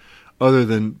do other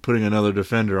than putting another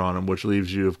defender on him, which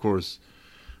leaves you, of course,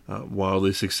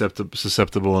 wildly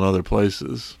susceptible in other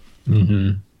places.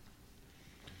 Mm-hmm.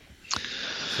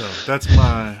 So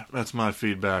that's my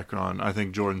feedback on. I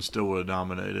think Jordan still would have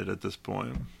dominated at this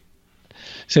point.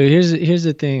 So here's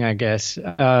the thing, I guess.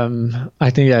 I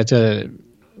think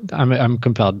I'm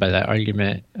compelled by that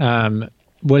argument.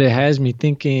 What it has me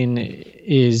thinking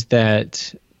is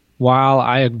that while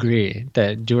I agree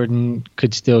that Jordan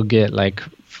could still get like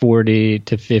 40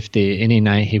 to 50 any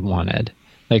night he wanted,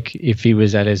 like if he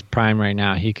was at his prime right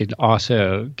now, he could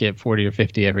also get 40 or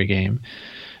 50 every game.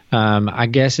 I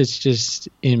guess it's just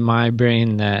in my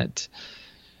brain that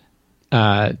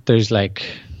there's like,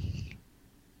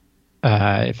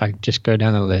 if I just go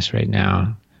down the list right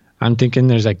now, I'm thinking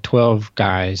there's like 12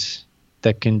 guys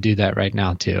that can do that right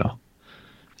now too.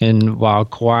 And while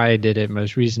Kawhi did it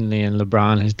most recently and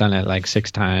LeBron has done it like 6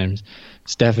 times,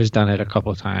 Steph has done it a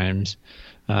couple times.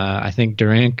 I think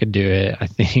Durant could do it. I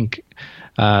think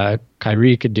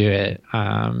Kyrie could do it.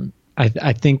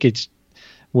 I think it's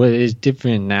what is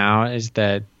different now is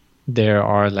that there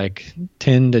are like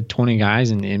 10 to 20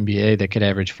 guys in the NBA that could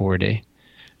average 40.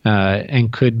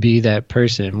 And could be that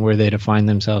person were they to find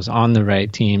themselves on the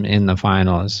right team in the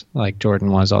finals, like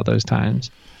Jordan was all those times.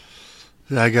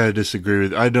 I got to disagree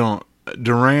with you. I don't.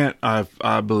 Durant,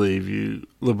 I believe you.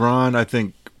 LeBron, I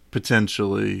think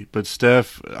potentially, but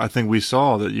Steph, I think we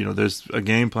saw that there's a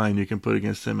game plan you can put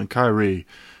against him. And Kyrie,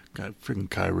 God, freaking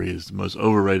Kyrie is the most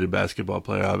overrated basketball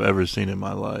player I've ever seen in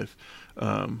my life.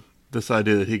 This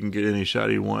idea that he can get any shot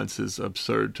he wants is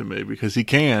absurd to me because he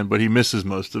can, but he misses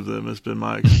most of them. It's been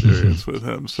my experience with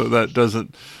him. So that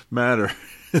doesn't matter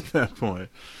at that point.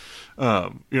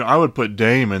 I would put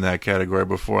Dame in that category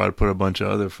before I'd put a bunch of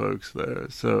other folks there.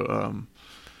 So,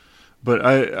 but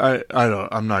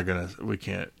we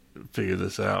can't figure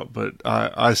this out, but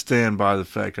I stand by the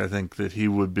fact I think that he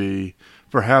would be,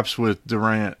 perhaps with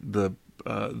Durant, the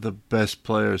best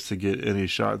players to get any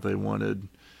shot they wanted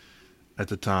at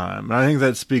the time. And I think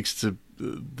that speaks to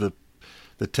the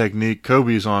technique.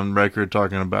 Kobe's on record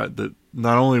talking about that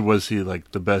not only was he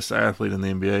like the best athlete in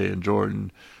the NBA in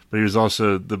Jordan, but he was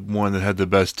also the one that had the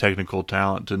best technical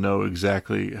talent to know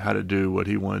exactly how to do what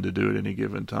he wanted to do at any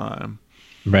given time.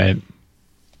 Right.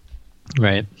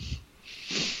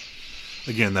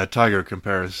 Again, that Tiger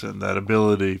comparison, that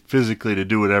ability physically to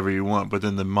do whatever you want, but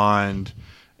then the mind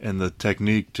and the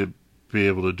technique to be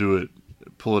able to do it,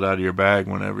 pull it out of your bag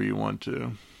whenever you want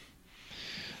to.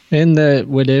 And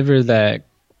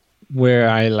where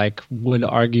I would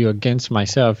argue against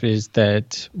myself is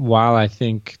that while I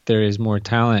think there is more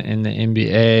talent in the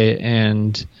NBA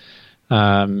and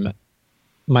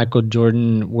Michael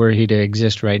Jordan, were he to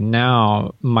exist right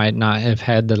now, might not have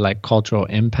had the cultural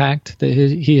impact that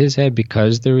he has had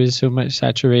because there is so much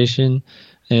saturation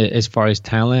as far as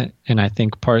talent. And I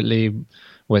think partly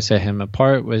what set him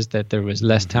apart was that there was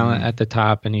less talent at the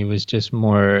top and there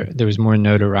was more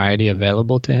notoriety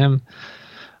available to him.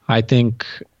 I think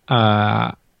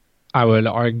I would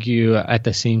argue at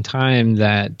the same time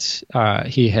that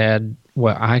he had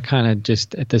what I kind of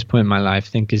just at this point in my life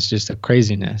think is just a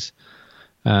craziness.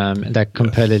 That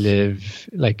competitive,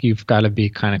 you've got to be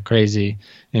kind of crazy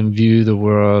and view the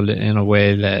world in a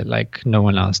way that no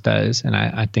one else does. And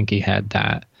I think he had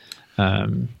that.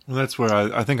 Well, that's where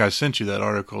I think I sent you that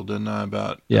article, didn't I?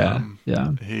 About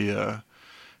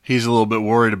he's a little bit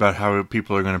worried about how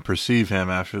people are going to perceive him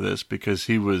after this because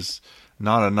he was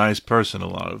not a nice person a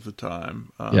lot of the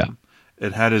time.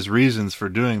 It had his reasons for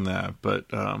doing that, but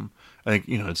I think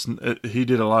he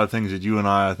did a lot of things that you and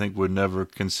I think would never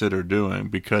consider doing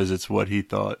because it's what he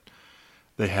thought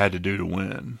they had to do to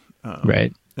win.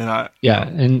 Right. And Yeah,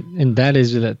 and that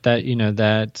is that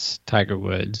that's Tiger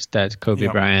Woods, that's Kobe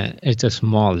Yep. Bryant. It's a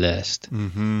small list,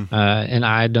 Mm-hmm. and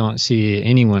I don't see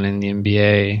anyone in the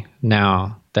NBA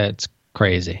now that's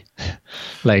crazy,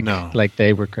 No. like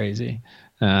they were crazy.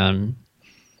 Um,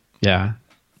 yeah,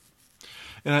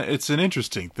 And it's an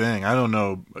interesting thing. I don't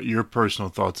know your personal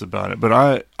thoughts about it, but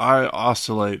I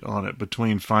oscillate on it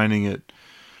between finding it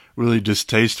really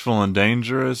distasteful and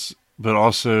dangerous, but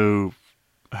also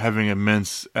having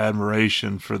immense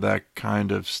admiration for that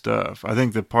kind of stuff. I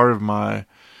think that part of my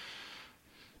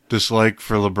dislike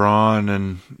for LeBron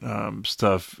and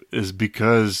stuff is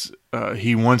because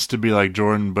he wants to be like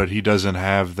Jordan, but he doesn't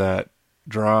have that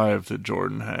drive that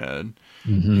Jordan had.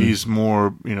 hmm He's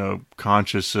more,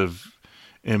 conscious of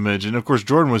image, and of course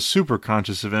Jordan was super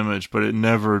conscious of image, but it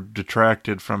never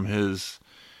detracted from his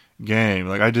game.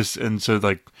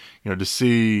 To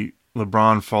see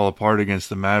LeBron fall apart against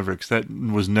the Mavericks, that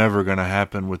was never going to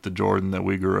happen with the Jordan that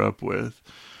we grew up with.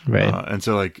 right. And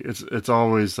so it's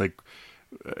always like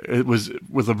it was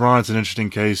with LeBron. It's an interesting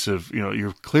case of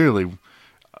you're clearly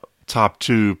top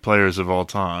two players of all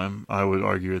time, I would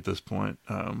argue at this point.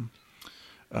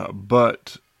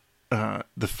 But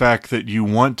the fact that you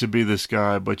want to be this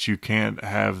guy, but you can't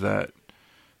have that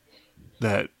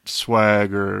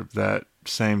swag or that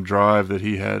same drive that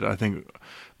he had, I think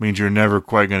means you're never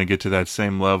quite going to get to that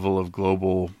same level of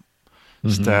global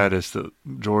status that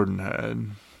Jordan had.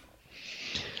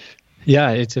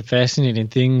 Yeah, it's a fascinating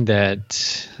thing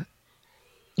that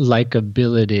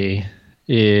likability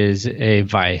is a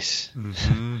vice,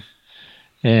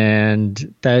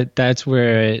 and that's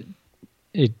where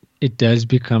it does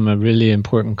become a really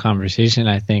important conversation,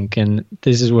 I think. And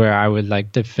this is where I would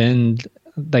defend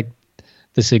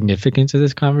the significance of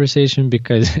this conversation,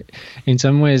 because in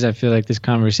some ways I feel like this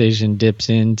conversation dips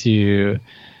into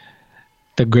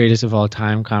the greatest of all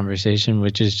time conversation,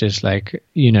 which is just a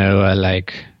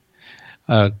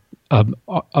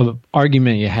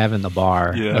argument you have in the bar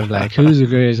of who's the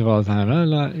greatest of all time.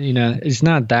 It's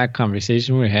not that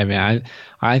conversation we're having.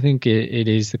 I think it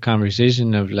is the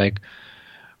conversation of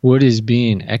what is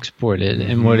being exported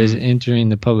and what is entering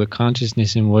the public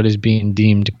consciousness and what is being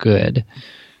deemed good.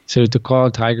 So to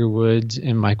call Tiger Woods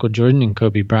and Michael Jordan and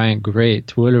Kobe Bryant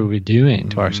great, what are we doing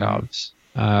to ourselves?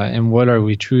 And what are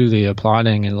we truly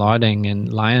applauding and lauding and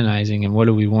lionizing? And what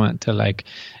do we want to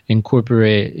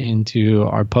incorporate into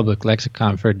our public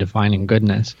lexicon for defining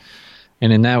goodness?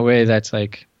 And in that way, that's I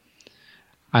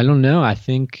don't know. I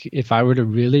think if I were to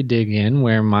really dig in,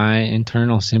 where my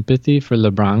internal sympathy for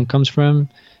LeBron comes from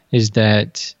is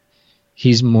that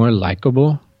he's more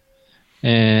likable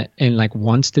and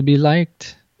wants to be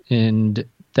liked. And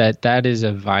that is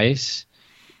a vice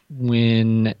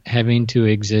when having to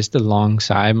exist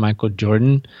alongside Michael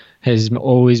Jordan has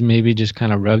always maybe just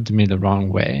kind of rubbed me the wrong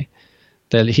way.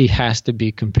 That he has to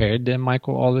be compared to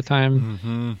Michael all the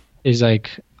time is I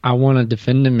want to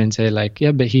defend him and say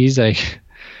yeah, but he's a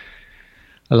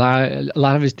lot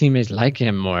of his teammates like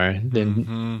him more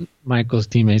than Michael's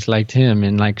teammates liked him,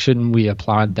 and shouldn't we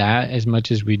applaud that as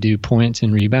much as we do points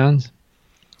and rebounds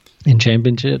in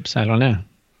championships? I don't know.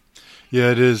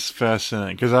 Yeah, it is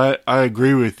fascinating because I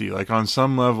agree with you. On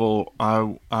some level,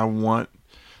 I want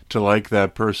to like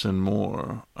that person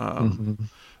more,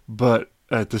 but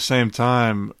at the same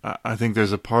time, I think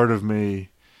there's a part of me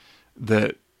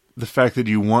that the fact that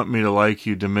you want me to like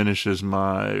you diminishes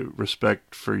my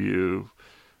respect for you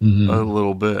a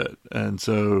little bit. And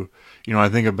so, I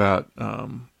think about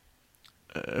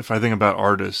if I think about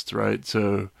artists, right?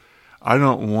 So I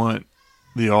don't want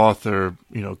the author,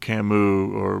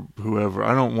 Camus or whoever.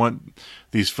 I don't want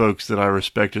these folks that I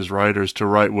respect as writers to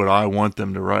write what I want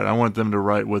them to write. I want them to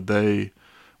write what they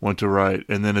want to write,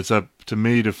 and then it's up to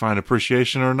me to find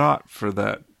appreciation or not for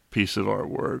that piece of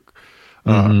artwork.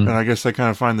 And I guess I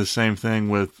kind of find the same thing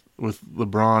with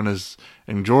LeBron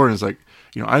and Jordan. It's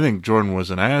I think Jordan was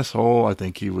an asshole. I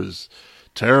think he was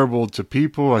terrible to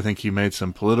people. I think he made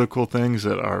some political things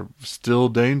that are still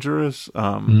dangerous.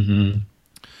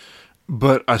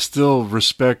 But I still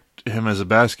respect him as a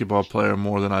basketball player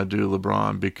more than I do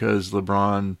LeBron, because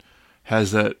LeBron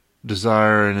has that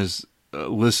desire and is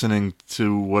listening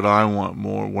to what I want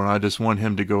more, when I just want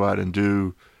him to go out and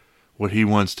do what he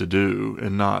wants to do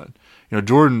and not,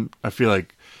 Jordan, I feel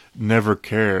like never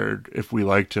cared if we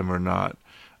liked him or not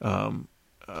on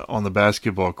the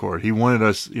basketball court. He wanted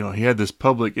us, he had this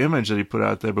public image that he put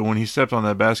out there, but when he stepped on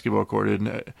that basketball court,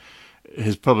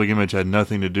 his public image had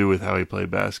nothing to do with how he played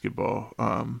basketball.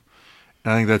 And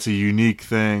I think that's a unique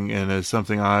thing, and it's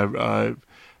something I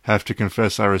have to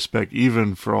confess I respect,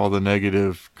 even for all the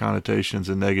negative connotations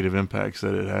and negative impacts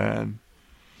that it had.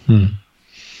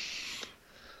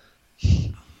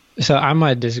 So I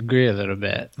might disagree a little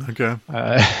bit. Okay.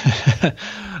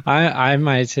 I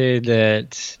might say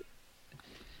that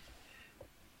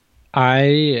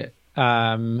I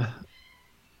um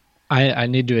I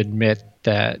need to admit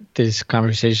that this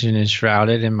conversation is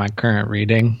shrouded in my current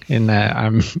reading, in that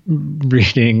I'm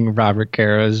reading Robert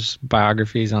Caro's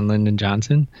biographies on Lyndon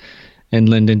Johnson, and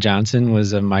Lyndon Johnson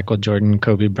was a Michael Jordan,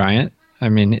 Kobe Bryant. I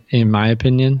mean, in my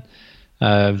opinion,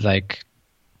 like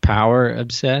power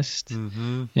obsessed,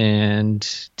 Mm-hmm. and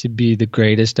to be the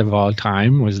greatest of all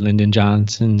time was Lyndon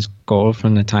Johnson's goal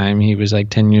from the time he was like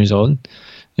 10 years old.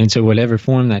 And so whatever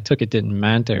form that took, it didn't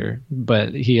matter,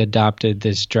 but he adopted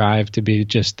this drive to be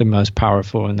just the most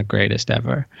powerful and the greatest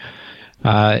ever.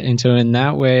 And so in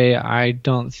that way, I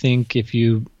don't think if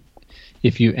you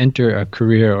enter a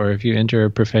career, or if you enter a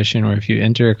profession, or if you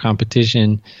enter a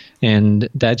competition and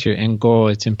that's your end goal,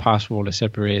 it's impossible to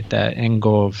separate that end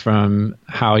goal from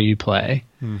how you play.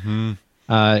 Mm-hmm.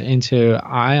 And so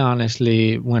I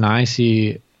honestly, when I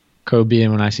see Kobe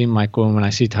and when I see Michael and when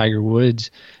I see Tiger Woods,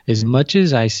 as much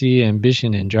as I see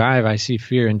ambition and drive, I see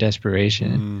fear and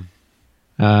desperation.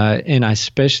 And I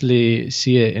especially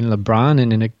see it in LeBron.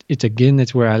 And it's again,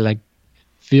 that's where I like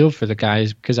feel for the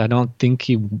guys, because I don't think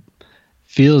he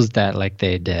feels that like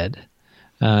they did.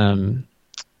 I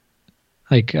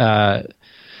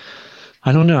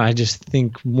don't know. I just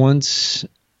think once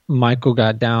Michael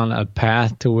got down a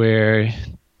path to where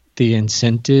the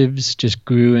incentives just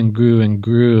grew and grew and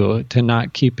grew, to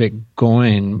not keep it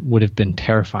going would have been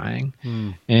terrifying.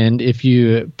 And if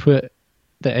you put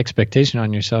the expectation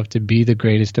on yourself to be the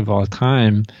greatest of all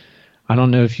time, I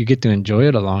don't know if you get to enjoy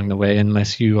it along the way,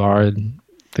 unless you are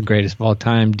the greatest of all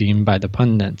time deemed by the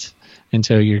pundits. And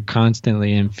so you're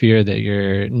constantly in fear that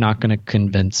you're not going to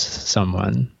convince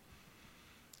someone.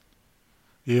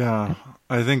 Yeah,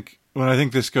 I think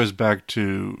this goes back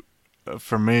to,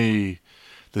 for me,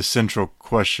 the central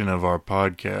question of our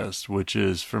podcast, which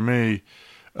is, for me,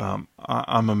 I'm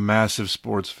a massive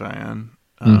sports fan,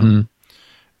 and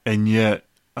yet,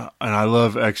 and I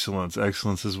love excellence.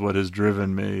 Excellence is what has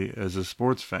driven me as a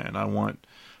sports fan. I want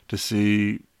to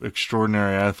see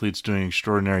extraordinary athletes doing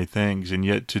extraordinary things, and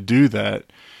yet to do that,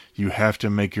 you have to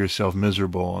make yourself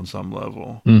miserable on some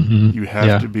level. You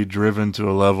have to be driven to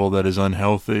a level that is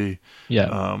unhealthy.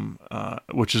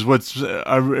 Which is what's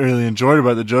I really enjoyed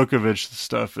about the Djokovic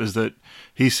stuff, is that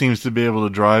he seems to be able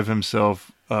to drive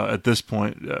himself at this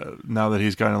point, now that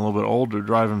he's gotten a little bit older,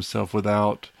 drive himself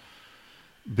without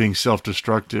being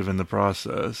self-destructive in the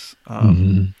process.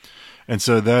 And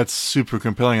so that's super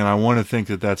compelling, and I want to think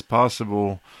that that's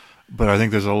possible, but I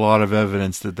think there's a lot of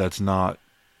evidence that that's not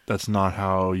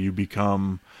how you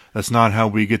become. That's not how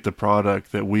we get the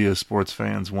product that we as sports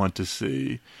fans want to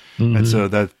see. And so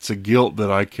that's a guilt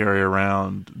that I carry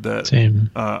around, that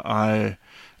I,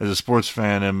 as a sports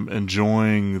fan, am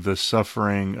enjoying the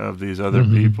suffering of these other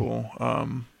people.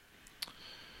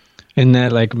 And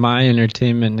that, like, my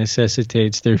entertainment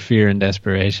necessitates their fear and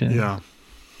desperation.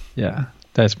 Yeah,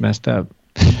 that's messed up.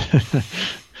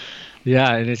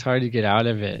 Yeah, and it's hard to get out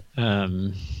of it.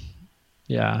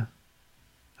 Yeah.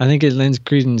 I think it lends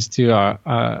credence to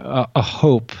a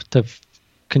hope to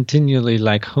continually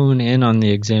like hone in on the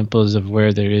examples of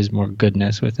where there is more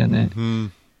goodness within it,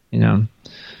 you know,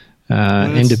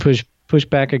 and to push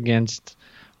back against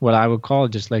what I would call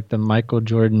just like the Michael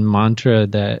Jordan mantra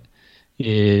that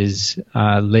is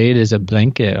laid as a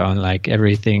blanket on like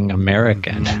everything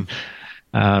American,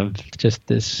 just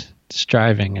this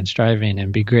striving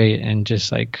and be great and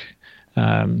just like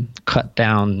cut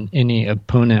down any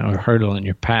opponent or hurdle in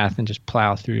your path and just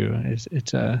plow through.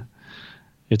 It's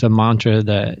a mantra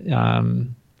that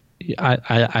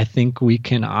I think we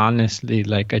can honestly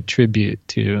like attribute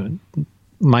to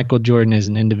Michael Jordan as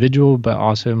an individual, but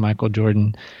also Michael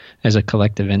Jordan as a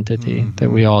collective entity that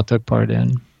we all took part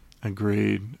in.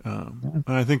 Agreed. And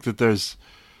I think that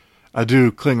I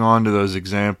do cling on to those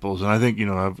examples, and I think,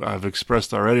 I've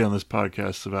expressed already on this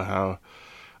podcast about how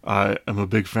I am a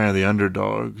big fan of the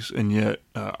underdogs, and yet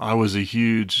I was a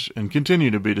huge, and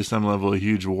continue to be to some level, a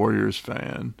huge Warriors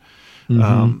fan.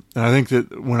 And I think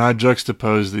that when I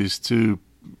juxtapose these two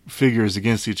figures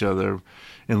against each other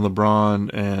in LeBron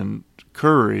and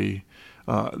Curry,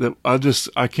 that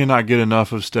I cannot get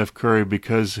enough of Steph Curry,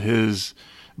 because his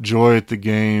joy at the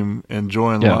game and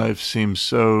joy in life seems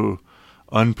so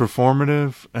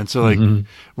unperformative. And so like when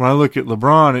I look at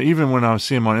LeBron, even when I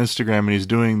see him on Instagram and he's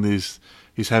doing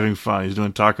he's having fun, he's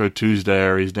doing Taco Tuesday,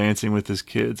 or he's dancing with his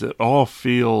kids, it all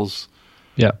feels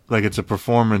like it's a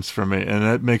performance for me, and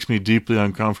that makes me deeply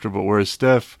uncomfortable. Whereas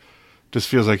Steph just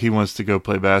feels like he wants to go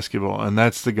play basketball, and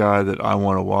that's the guy that I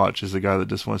want to watch, is the guy that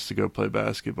just wants to go play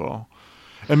basketball.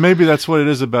 And maybe that's what it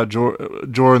is about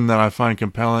Jordan that I find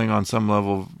compelling on some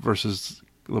level versus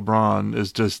LeBron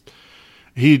is just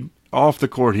he off the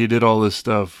court he did all this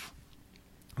stuff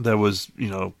that was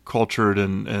cultured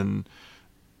and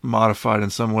modified in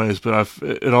some ways, but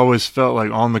it always felt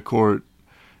like on the court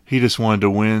he just wanted to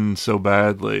win so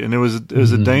badly, and it was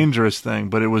a dangerous thing,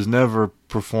 but it was never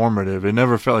performative. It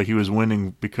never felt like he was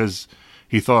winning because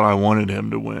he thought I wanted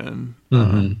him to win.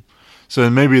 So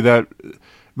maybe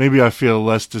I feel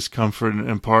less discomfort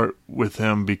in part with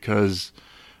him because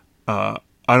I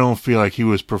don't feel like he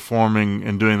was performing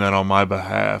and doing that on my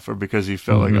behalf, or because he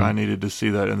felt like I needed to see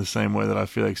that in the same way that I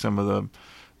feel like some of the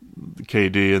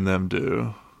KD and them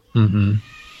do.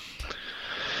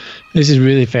 This is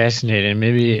really fascinating.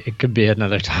 Maybe it could be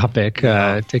another topic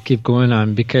to keep going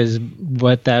on, because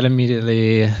what that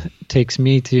immediately takes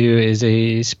me to is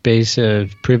a space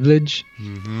of privilege,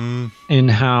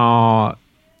 and how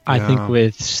I think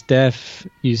with Steph,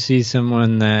 you see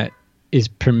someone that is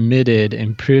permitted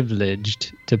and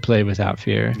privileged to play without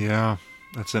fear. Yeah,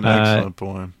 that's an excellent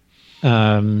point.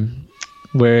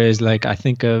 Whereas, like, I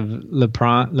think of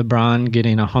LeBron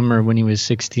getting a Hummer when he was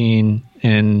 16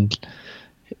 and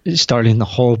starting the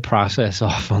whole process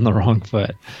off on the wrong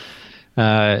foot,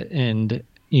 and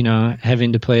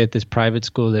having to play at this private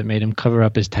school that made him cover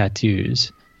up his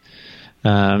tattoos,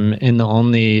 and the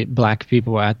only black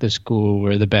people at the school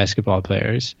were the basketball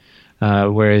players,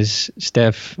 whereas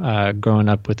Steph growing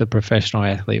up with a professional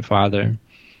athlete father,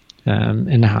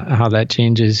 and how that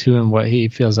changes who and what he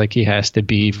feels like he has to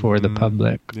be for the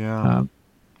public.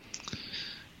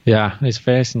 It's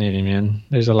fascinating, man.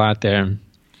 There's a lot there.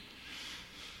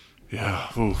 Yeah.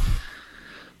 Oof.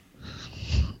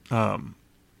 And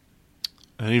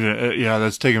even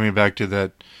that's taking me back to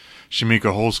that Shamika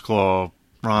Holtzclaw,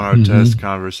 Ron Artest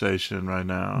conversation right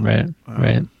now.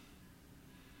 Right.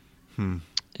 And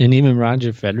even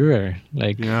Roger Federer,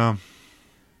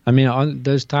 I mean, on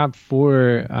those top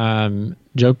four,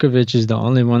 Djokovic is the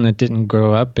only one that didn't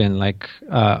grow up in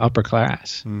upper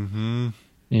class.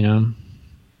 Yeah.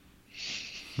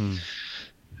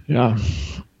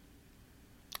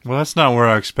 Well, that's not where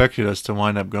I expected us to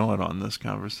wind up going on this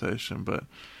conversation, but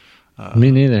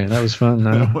me neither. That was fun.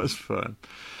 That was fun.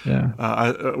 Yeah.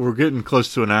 We're getting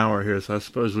close to an hour here, so I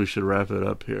suppose we should wrap it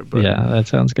up here. But yeah, that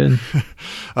sounds good.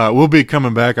 We'll be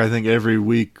coming back, I think, every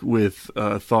week with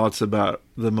thoughts about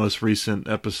the most recent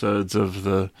episodes of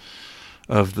the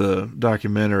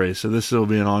documentary. So this will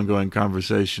be an ongoing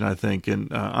conversation, I think,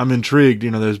 and I'm intrigued.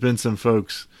 There's been some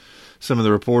of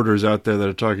the reporters out there that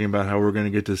are talking about how we're going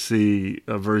to get to see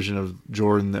a version of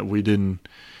Jordan that we didn't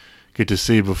get to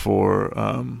see before.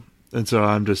 And so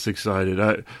I'm just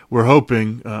excited. We're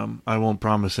hoping, I won't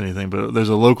promise anything, but there's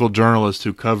a local journalist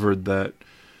who covered that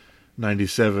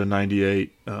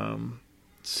 97-98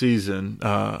 season,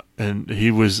 and he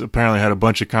apparently had a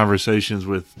bunch of conversations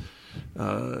with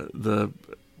the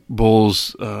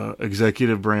Bulls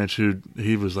executive branch, who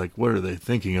he was like, what are they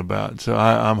thinking about? So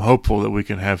I'm hopeful that we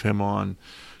can have him on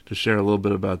to share a little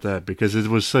bit about that, because it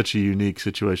was such a unique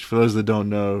situation. For those that don't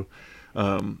know,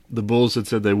 the Bulls had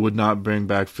said they would not bring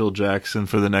back Phil Jackson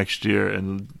for the next year,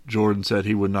 and Jordan said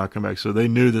he would not come back. So they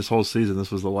knew this whole season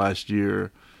this was the last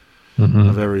year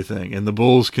of everything. And the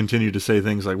Bulls continued to say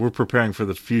things like, we're preparing for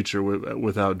the future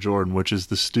without Jordan, which is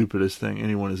the stupidest thing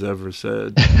anyone has ever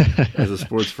said as a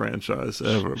sports franchise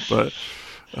ever. But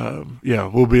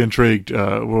we'll be intrigued.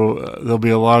 There'll be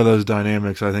a lot of those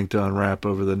dynamics, I think, to unwrap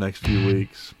over the next few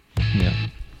weeks. Yeah.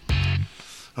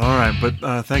 All right,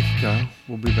 but thank you, Kyle.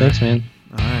 We'll be back. Thanks, man.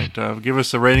 All right, give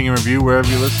us a rating and review wherever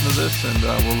you listen to this, and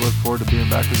we'll look forward to being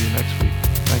back with you next week.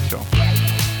 Thanks, y'all.